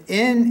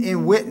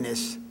 In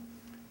Witness,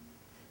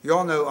 you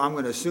all know, I'm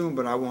going to assume,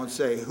 but I won't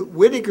say,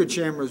 Whittaker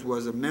Chambers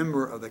was a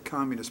member of the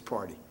Communist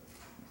Party.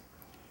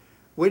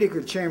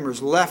 Whittaker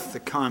Chambers left the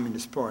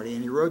Communist Party,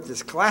 and he wrote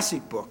this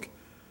classic book,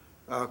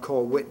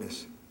 called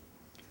Witness.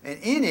 And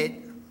in it,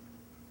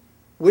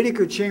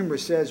 Whittaker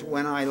Chambers says,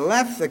 when I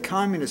left the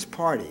Communist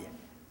Party,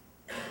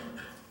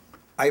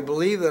 I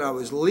believed that I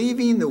was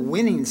leaving the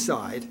winning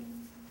side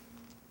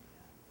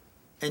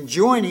and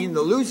joining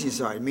the losing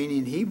side,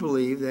 meaning he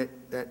believed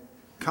that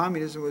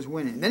communism was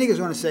winning. And then he goes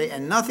on to say,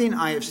 and nothing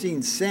I have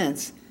seen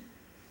since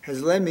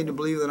has led me to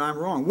believe that I'm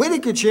wrong.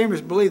 Whittaker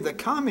Chambers believed that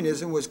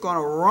communism was going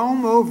to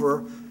roam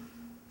over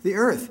the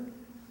earth.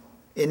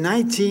 In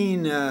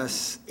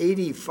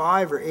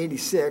 1985 or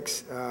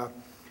 86,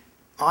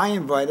 I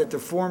invited the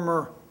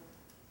former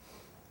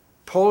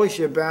Polish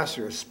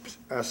ambassador,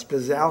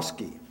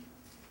 Spazowski,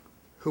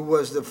 who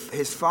was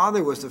his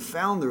father was the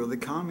founder of the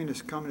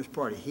Communist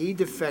Party. He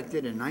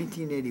defected in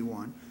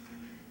 1981.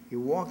 He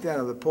walked out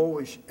of the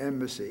Polish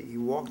embassy. He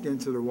walked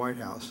into the White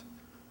House,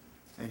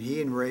 and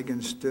he and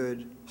Reagan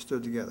stood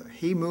together.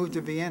 He moved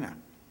to Vienna,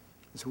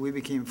 so we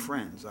became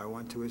friends. I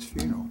went to his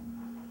funeral.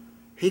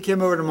 He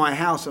came over to my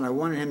house, and I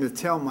wanted him to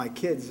tell my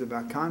kids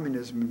about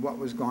communism and what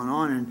was going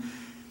on, and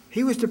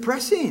he was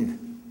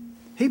depressing.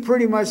 He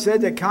pretty much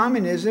said that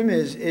communism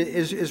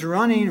is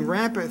running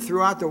rampant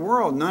throughout the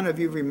world. None of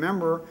you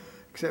remember,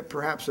 except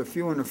perhaps a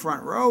few in the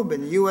front row, but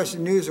the U.S.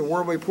 News and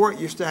World Report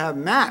used to have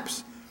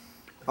maps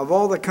of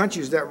all the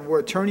countries that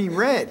were turning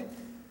red.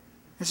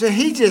 And so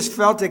he just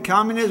felt that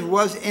communism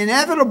was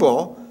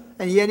inevitable,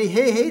 and yet he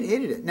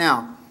hated it.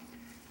 Now,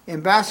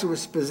 Ambassador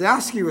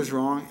Spazowski was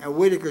wrong, and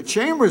Whittaker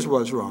Chambers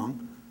was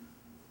wrong,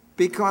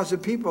 because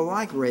of people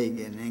like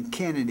Reagan and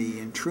Kennedy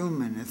and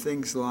Truman and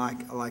things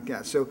like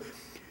that. So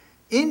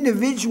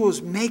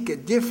individuals make a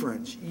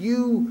difference.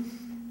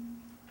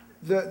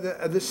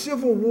 The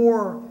Civil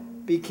War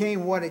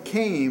became what it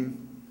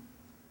came,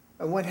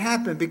 and what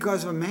happened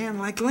because of a man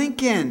like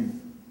Lincoln.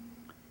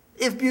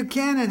 If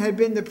Buchanan had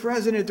been the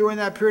president during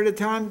that period of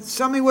time,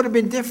 something would have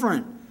been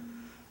different.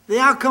 The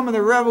outcome of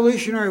the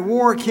Revolutionary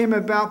War came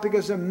about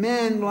because of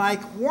men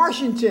like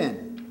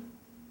Washington.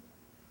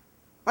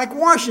 Like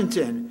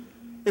Washington.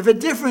 If a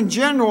different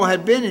general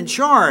had been in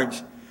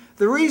charge,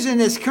 the reason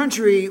this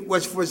country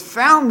was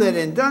founded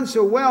and done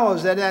so well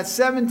is that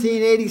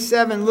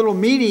 1787 little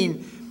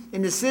meeting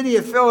in the city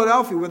of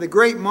Philadelphia where the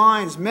great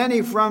minds,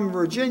 many from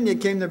Virginia,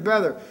 came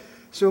together.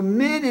 So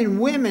men and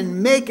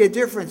women make a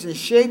difference and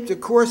shape the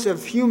course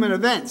of human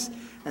events.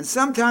 And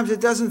sometimes it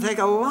doesn't take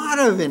a lot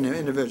of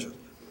individuals.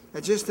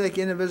 It just takes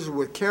individuals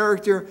with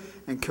character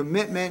and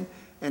commitment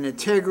and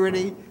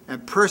integrity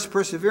and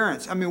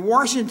perseverance. I mean,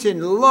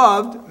 Washington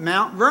loved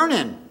Mount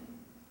Vernon.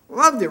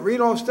 Loved it.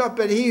 Read all stuff,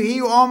 but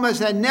he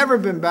almost had never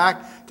been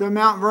back to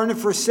Mount Vernon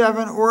for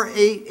 7 or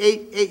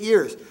 8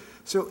 years.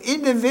 So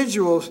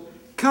individuals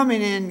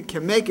coming in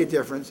can make a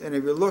difference. And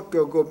if you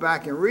go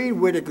back and read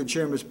Whittaker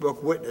Chambers'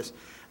 book, Witness,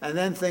 and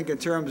then think in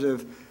terms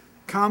of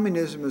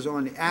communism is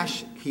on the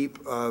ash heap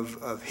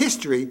of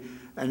history,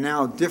 and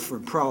now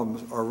different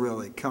problems are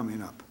really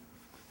coming up.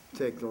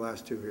 Take the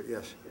last two here.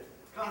 Yes.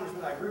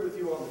 Congressman, I agree with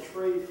you on the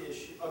trade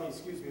issue, on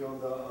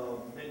the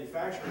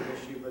manufacturing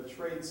issue, but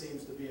trade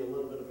seems to be a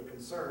little bit of a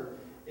concern.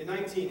 In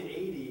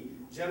 1980,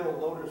 General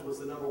Motors was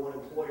the #1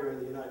 employer in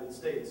the United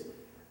States.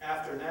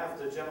 After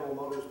NAFTA, General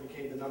Motors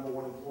became the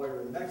 #1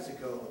 employer in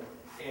Mexico,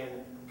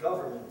 and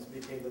government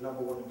became the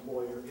 #1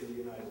 employer in the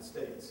United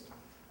States.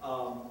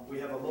 We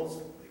have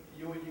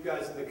you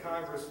guys in the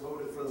Congress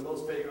voted for the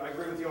most favor. I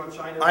agree with you on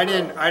China. I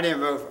didn't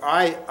vote.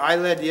 I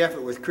led the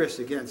effort with Chris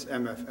against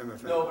MFN.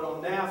 No, but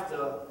on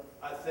NAFTA,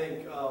 I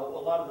think a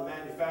lot of the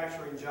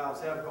manufacturing jobs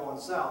have gone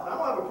south. I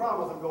don't have a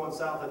problem with them going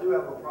south. I do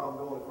have a problem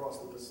going across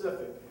the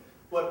Pacific.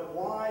 But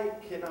why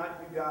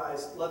cannot you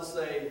guys, let's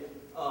say,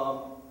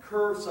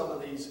 curb some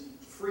of these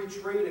free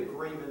trade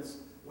agreements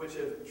which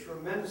have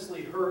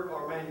tremendously hurt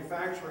our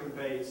manufacturing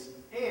base?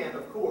 And,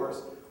 of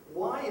course,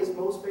 why is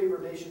most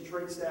favored nation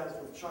trade status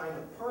with China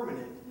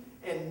permanent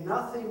and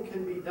nothing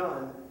can be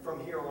done from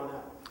here on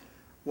out?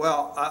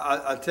 Well,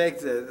 I'll take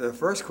the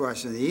first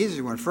question, the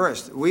easy one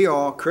first. We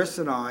all, Chris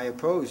and I,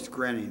 opposed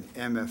granting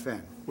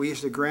MFN. We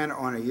used to grant it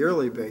on a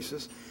yearly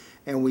basis,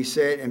 and we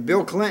said, and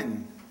Bill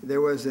Clinton,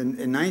 there was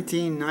in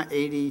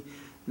 1980,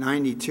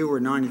 92 or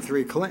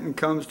 93, Clinton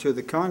comes to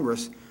the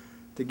Congress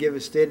to give a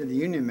State of the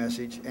Union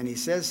message, and he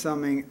says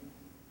something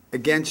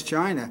against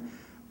China.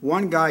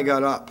 One guy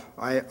got up.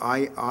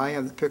 I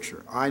have the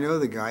picture. I know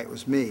the guy. It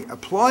was me,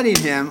 applauding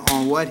him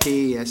on what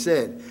he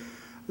said.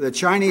 The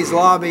Chinese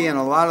lobby and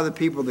a lot of the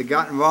people that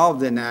got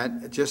involved in that,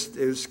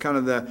 it was kind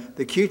of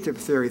the Q-tip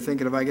theory,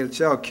 thinking if I could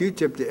sell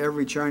Q-tip to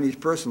every Chinese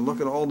person, look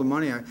at all the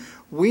money.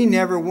 We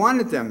never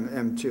wanted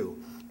them to.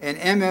 And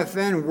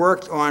MFN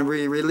worked on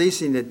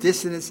releasing the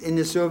dissidents in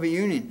the Soviet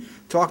Union.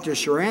 Talked to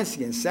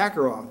Sharansky and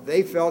Sakharov.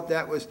 They felt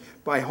that was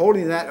by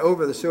holding that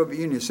over the Soviet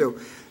Union. So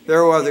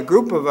there was a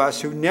group of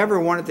us who never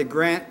wanted to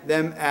grant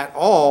them at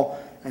all,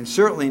 and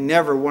certainly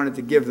never wanted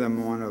to give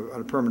them on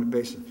a permanent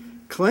basis.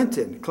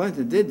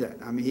 Clinton did that.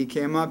 I mean, he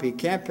came up, he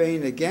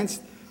campaigned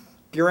against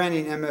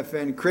granting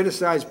MFN,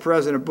 criticized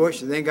President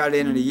Bush, and then got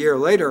in a year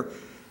later,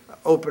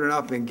 opened it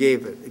up and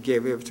gave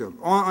it to him.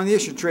 On the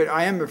issue of trade,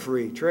 I am a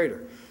free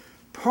trader.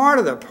 Part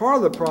of the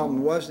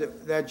problem was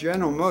that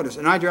General Motors,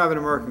 and I drive an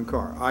American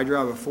car. I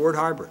drive a Ford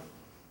Hybrid,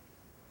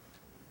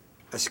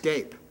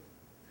 Escape.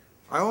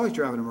 I always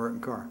drive an American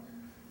car.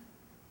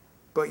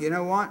 But you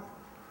know what?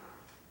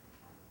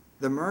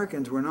 The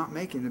Americans were not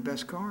making the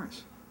best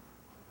cars.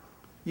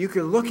 You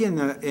can look in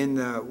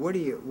the what do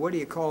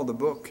you call the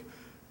book?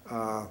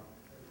 One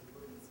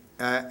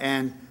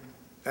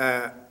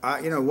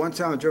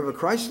time I drove a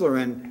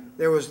Chrysler, and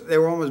they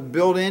were almost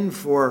built in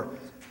for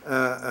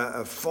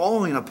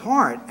falling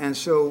apart, and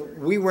so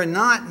we were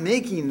not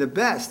making the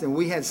best, and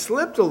we had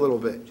slipped a little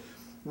bit.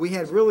 We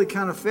had really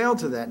kind of failed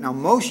to that. Now,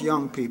 most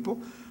young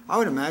people, I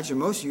would imagine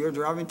most of you are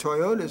driving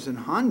Toyotas and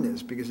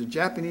Hondas because the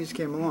Japanese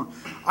came along.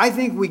 I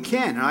think we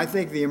can, and I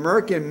think the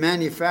American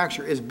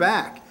manufacturer is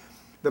back.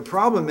 The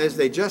problem is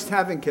they just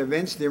haven't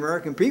convinced the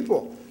American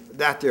people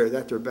that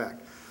they're back.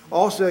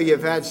 Also,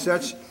 you've had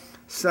such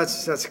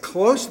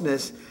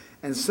closeness,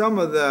 and some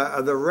of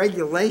the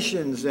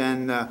regulations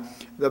and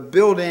the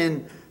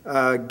built-in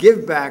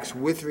givebacks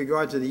with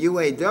regard to the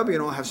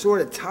UAW have sort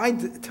of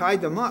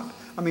tied them up.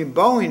 I mean,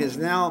 Boeing is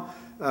now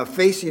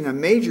facing a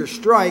major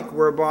strike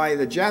whereby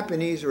the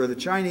Japanese or the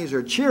Chinese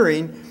are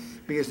cheering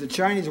because the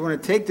Chinese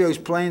want to take those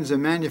planes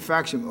and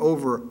manufacture them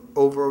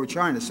over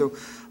China. So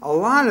a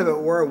lot of it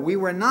where we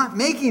were not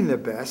making the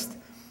best,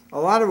 a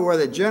lot of it where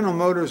the General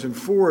Motors and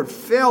Ford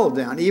fell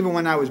down, even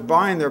when I was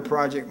buying their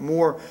products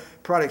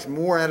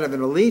more out of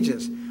an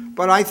allegiance.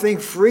 But I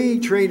think free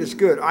trade is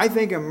good. I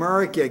think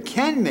America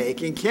can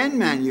make and can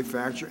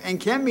manufacture and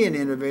can be an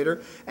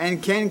innovator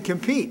and can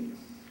compete.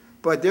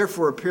 But there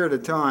for a period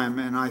of time,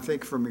 and I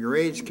think from your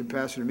age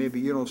capacity, maybe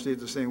you don't see it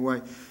the same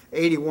way,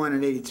 81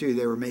 and 82,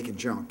 they were making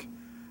junk.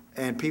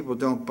 And people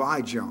don't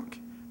buy junk.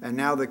 And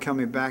now they're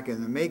coming back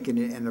and they're making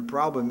it. And the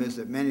problem is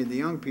that many of the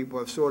young people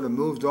have sort of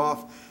moved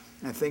off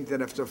and think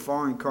that if they're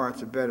foreign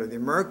cars are better. The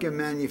American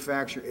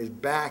manufacturer is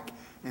back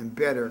and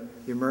better.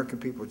 The American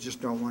people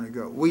just don't want to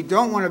go. We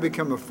don't want to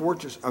become a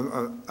fortress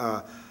of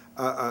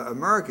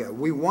America.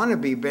 We want to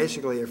be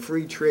basically a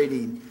free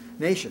trading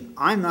nation.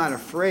 I'm not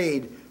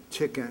afraid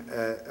to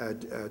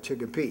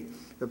compete.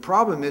 The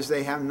problem is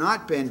they have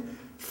not been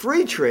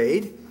free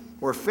trade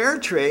or fair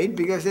trade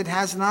because it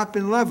has not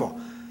been level.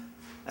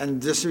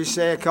 And just to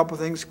say a couple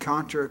things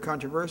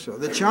controversial.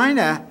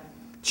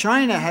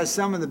 China has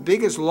some of the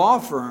biggest law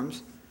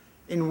firms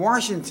in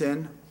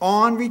Washington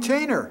on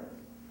retainer.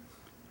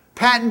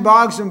 Patton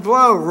Boggs and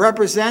Blow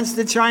represents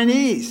the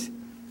Chinese.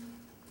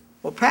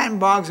 Well, Patton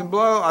Boggs and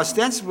Blow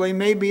ostensibly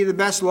may be the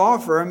best law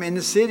firm in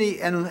the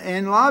city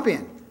and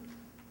lobbying.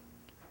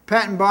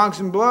 Patton Boggs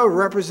and Blow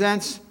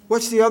represents,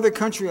 what's the other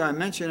country I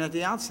mentioned at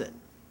the outset?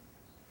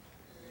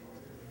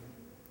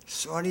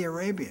 Saudi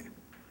Arabia.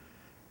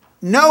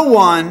 No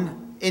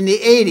one in the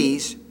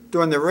 80s,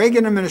 during the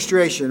Reagan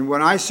administration,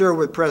 when I served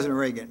with President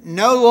Reagan,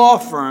 no law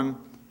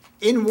firm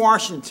in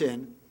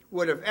Washington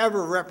would have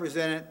ever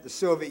represented the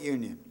Soviet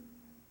Union.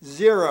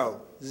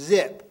 Zero,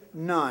 zip,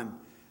 none.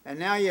 And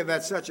now you've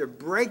had such a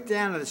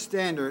breakdown of the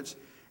standards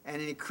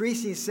and an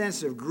increasing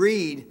sense of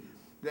greed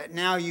that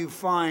now you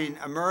find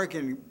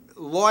American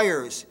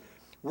lawyers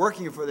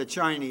working for the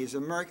Chinese.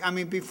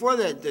 Before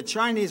the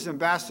Chinese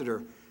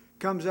ambassador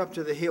comes up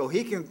to the Hill,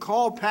 he can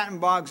call Patton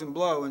Boggs and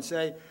Blow and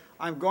say,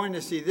 I'm going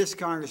to see this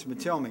congressman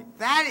tell me.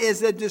 That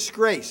is a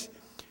disgrace.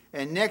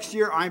 And next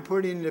year I'm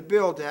putting in a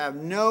bill to have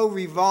no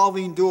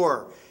revolving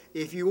door.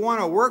 If you want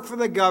to work for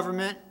the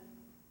government,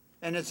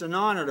 and it's an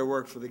honor to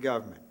work for the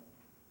government.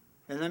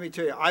 And let me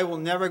tell you, I will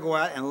never go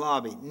out and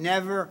lobby.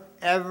 Never,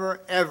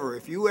 ever, ever.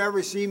 If you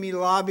ever see me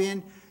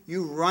lobbying,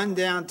 you run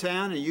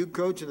downtown and you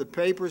go to the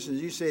papers and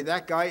you say,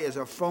 that guy is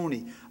a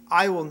phony.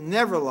 I will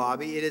never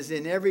lobby. It is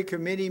in every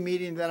committee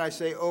meeting that I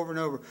say over and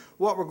over.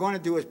 What we're going to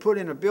do is put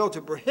in a bill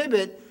to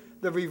prohibit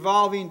the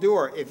revolving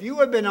door. If you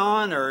have been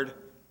honored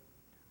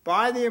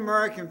by the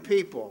American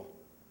people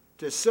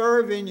to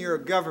serve in your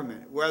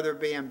government, whether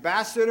it be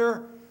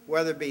ambassador,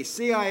 whether it be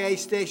CIA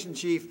station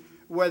chief,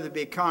 whether it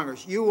be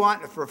Congress, you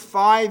want for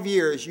 5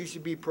 years you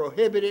should be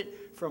prohibited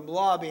from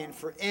lobbying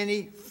for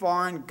any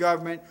foreign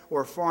government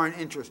or foreign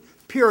interest,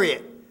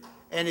 period.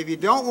 And if you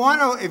don't want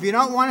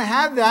to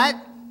have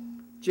that,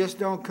 just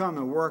don't come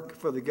and work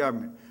for the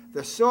government.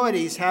 The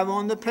Saudis have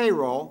on the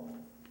payroll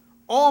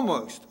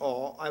almost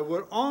all, I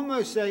would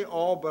almost say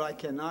all, but I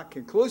cannot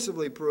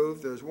conclusively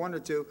prove, there's one or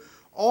two,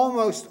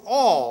 almost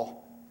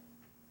all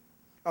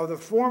of the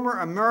former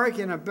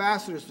American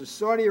ambassadors to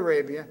Saudi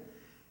Arabia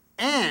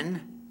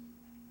and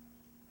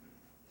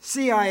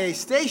CIA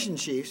station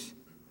chiefs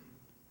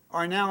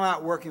are now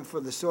out working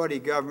for the Saudi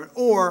government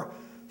or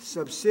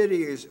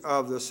subsidiaries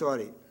of the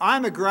Saudi.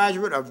 I'm a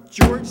graduate of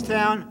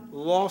Georgetown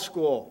Law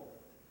School.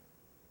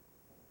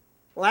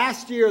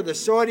 Last year, the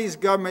Saudis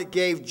government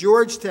gave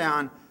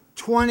Georgetown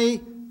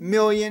 $20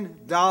 million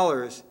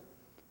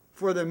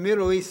for the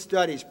Middle East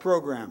Studies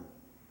program.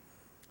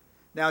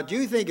 Now, do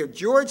you think if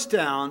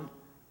Georgetown,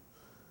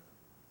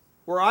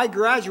 where I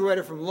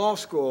graduated from law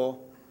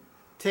school,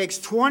 takes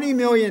 $20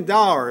 million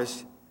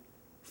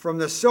from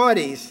the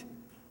Saudis,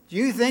 do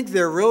you think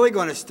they're really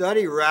going to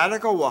study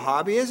radical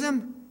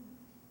Wahhabism?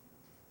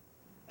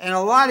 And a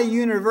lot of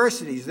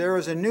universities, there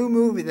is a new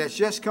movie that's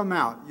just come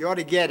out. You ought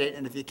to get it,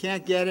 and if you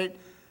can't get it,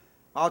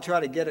 I'll try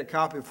to get a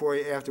copy for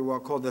you after a while,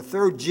 called The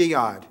Third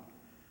Jihad.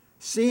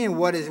 Seeing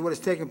what is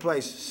taking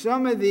place.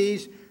 Some of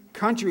these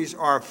countries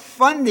are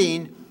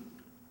funding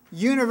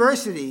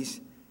universities,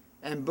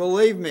 and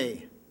believe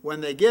me,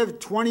 when they give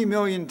 $20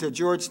 million to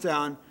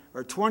Georgetown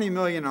or $20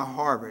 million to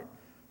Harvard,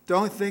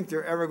 don't think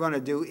they're ever going to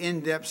do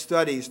in-depth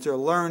studies to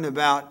learn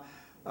about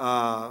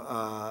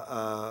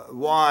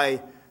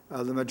why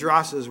the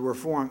madrasas were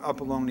formed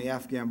up along the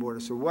Afghan border.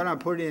 So what I'm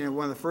putting in,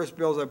 one of the first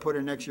bills I put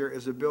in next year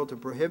is a bill to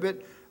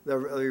prohibit the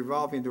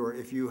revolving door.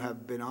 If you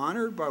have been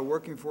honored by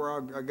working for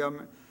our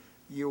government,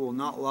 you will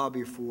not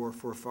lobby for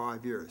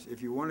 5 years.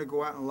 If you want to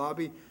go out and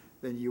lobby,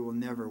 then you will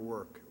never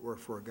work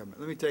for a government.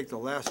 Let me take the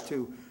last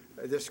two,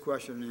 this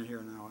question in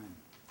here now.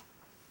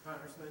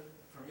 Congressman,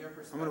 from your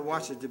perspective. I'm going to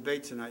watch the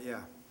debate tonight,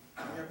 yeah.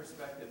 From your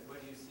perspective,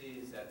 what do you see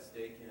is at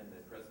stake in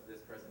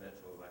this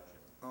presidential election?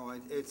 Oh,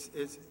 it's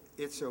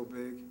so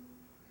big.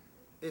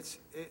 It's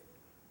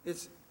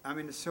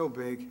so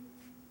big.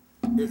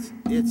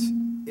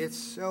 It's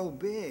so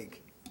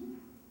big.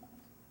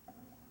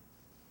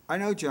 I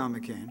know John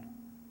McCain.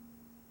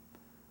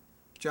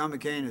 John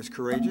McCain is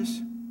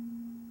courageous.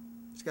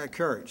 He's got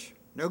courage.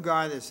 No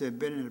guy that's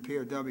been in a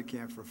POW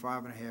camp for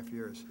 5.5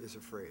 years is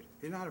afraid.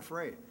 He's not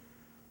afraid.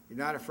 He's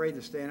not afraid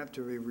to stand up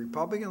to the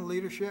Republican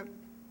leadership.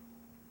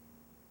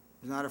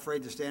 He's not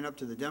afraid to stand up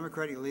to the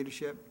Democratic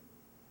leadership.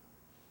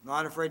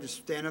 Not afraid to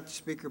stand up to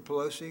Speaker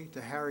Pelosi,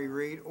 to Harry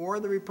Reid, or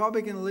the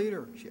Republican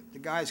leadership. The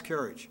guy's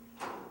courage.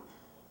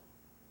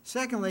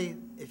 Secondly,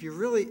 if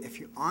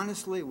you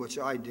honestly, which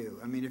I do,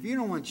 I mean, if you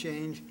don't want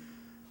change,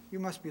 you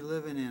must be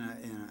living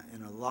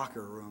in a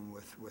locker room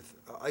with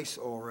ice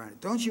all around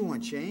it. Don't you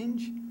want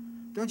change?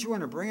 Don't you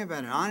want to bring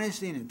about an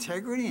honesty and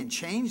integrity and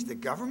change the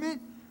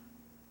government?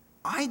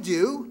 I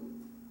do.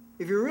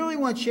 If you really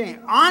want change,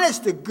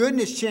 honest to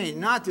goodness change,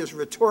 not this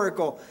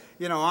rhetorical,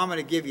 I'm going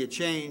to give you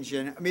change.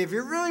 And I mean, if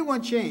you really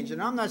want change, and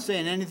I'm not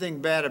saying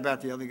anything bad about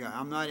the other guy.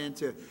 I'm not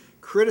into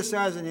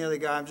criticizing the other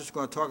guy. I'm just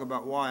going to talk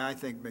about why I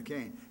think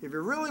McCain. If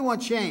you really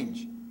want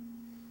change,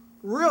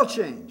 real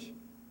change,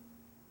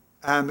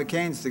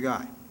 McCain's the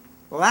guy.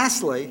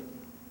 Lastly,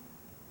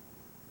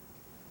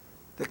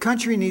 the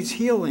country needs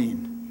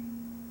healing.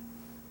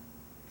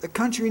 The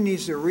country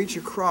needs to reach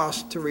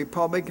across to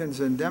Republicans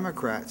and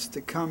Democrats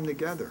to come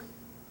together.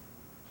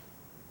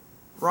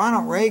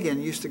 Ronald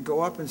Reagan used to go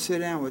up and sit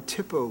down with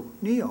Tip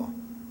O'Neill.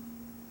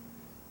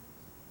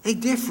 They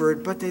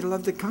differed, but they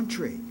loved the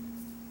country.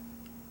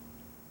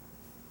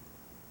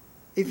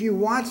 If you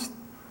watch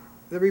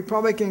the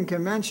Republican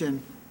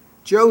convention,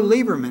 Joe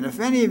Lieberman,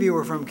 if any of you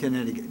are from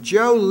Connecticut,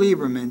 Joe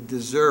Lieberman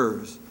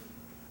deserves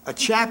a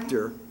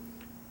chapter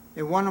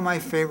in one of my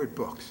favorite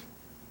books.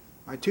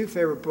 My two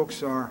favorite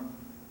books are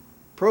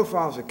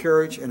Profiles of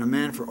Courage and A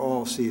Man for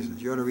All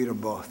Seasons. You ought to read them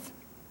both.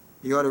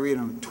 You ought to read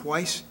them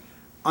twice,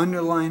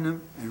 underline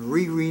them, and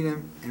reread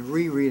them, and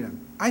reread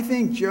them. I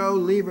think Joe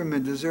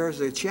Lieberman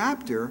deserves a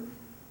chapter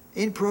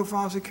in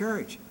Profiles of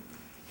Courage.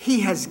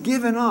 He has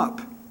given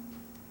up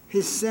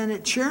his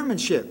Senate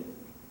chairmanship.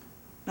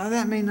 Now,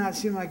 that may not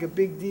seem like a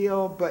big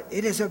deal, but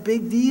it is a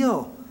big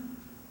deal.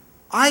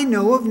 I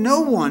know of no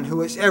one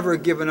who has ever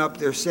given up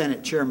their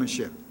Senate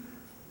chairmanship.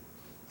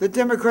 The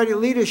Democratic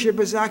leadership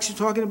is actually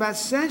talking about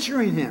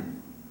censuring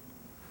him.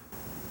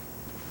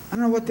 I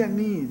don't know what that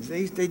means.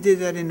 They did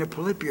that in the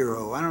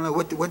Politburo. I don't know,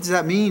 what does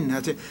that mean?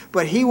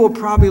 But he will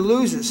probably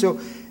lose it. So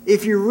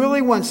if you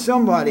really want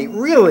somebody,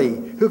 really,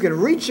 who can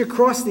reach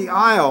across the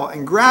aisle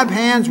and grab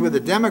hands with the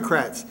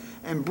Democrats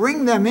and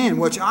bring them in,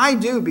 which I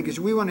do because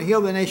we want to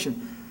heal the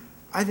nation,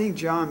 I think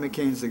John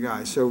McCain's the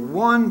guy. So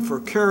one, for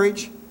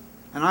courage,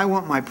 and I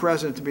want my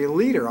president to be a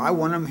leader. I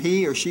want him,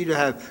 he or she, to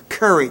have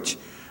courage,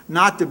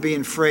 not to be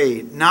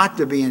afraid, not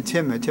to be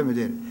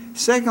intimidated.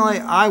 Secondly,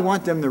 I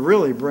want them to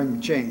really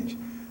bring change,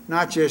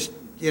 not just,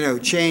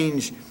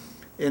 change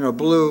in a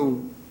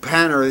blue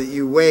banner that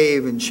you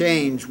wave and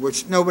change,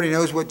 which nobody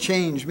knows what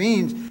change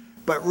means,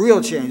 but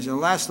real change. And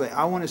lastly,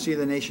 I want to see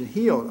the nation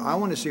healed. I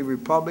want to see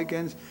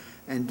Republicans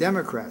and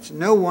Democrats.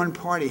 No one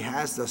party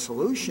has the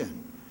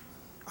solution.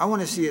 I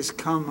want to see us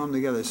come home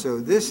together. So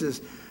this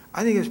is,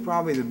 I think it's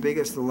probably the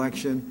biggest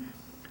election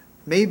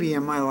maybe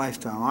in my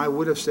lifetime. I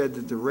would have said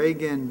that the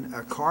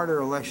Reagan-Carter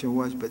election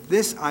was, but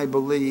this, I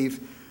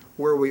believe,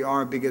 where we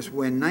are, because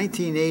when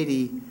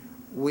 1980,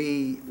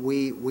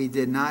 we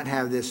did not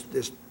have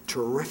this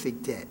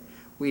terrific debt.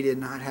 We did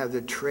not have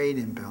the trade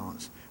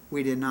imbalance.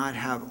 We did not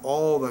have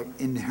all the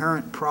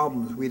inherent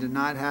problems. We did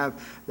not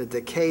have the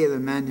decay of the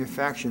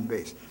manufacturing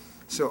base.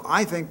 So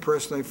I think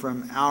personally,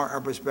 from our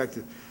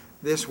perspective,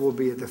 this will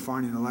be a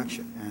defining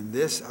election. And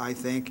this, I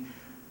think,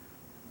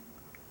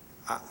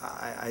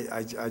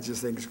 I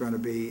just think it's going to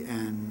be,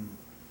 and,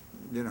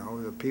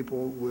 the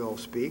people will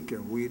speak,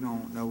 and we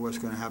don't know what's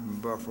going to happen.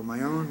 But from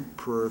my own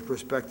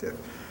perspective,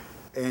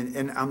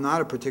 and I'm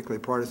not a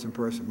particularly partisan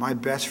person. My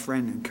best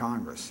friend in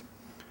Congress,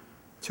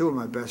 two of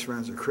my best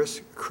friends are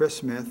Chris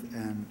Smith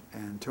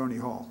and Tony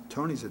Hall.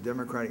 Tony's a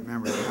Democratic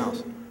member of the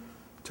House.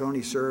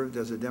 Tony served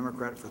as a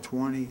Democrat for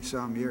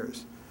 20-some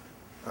years.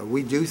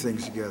 We do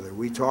things together.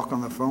 We talk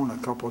on the phone a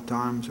couple of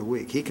times a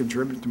week. He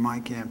contributed to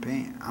my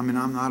campaign. I mean,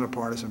 I'm not a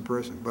partisan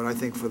person, but I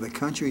think for the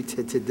country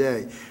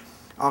today,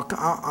 I'll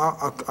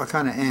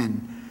kind of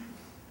end.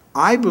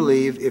 I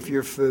believe if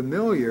you're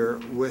familiar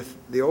with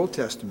the Old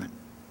Testament,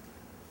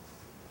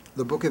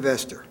 the book of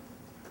Esther,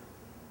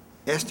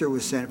 Esther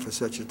was sent for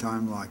such a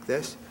time like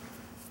this.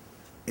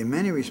 In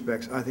many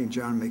respects, I think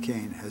John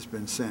McCain has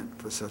been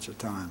sent for such a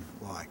time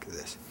like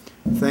this.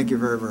 Thank you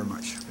very, very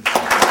much.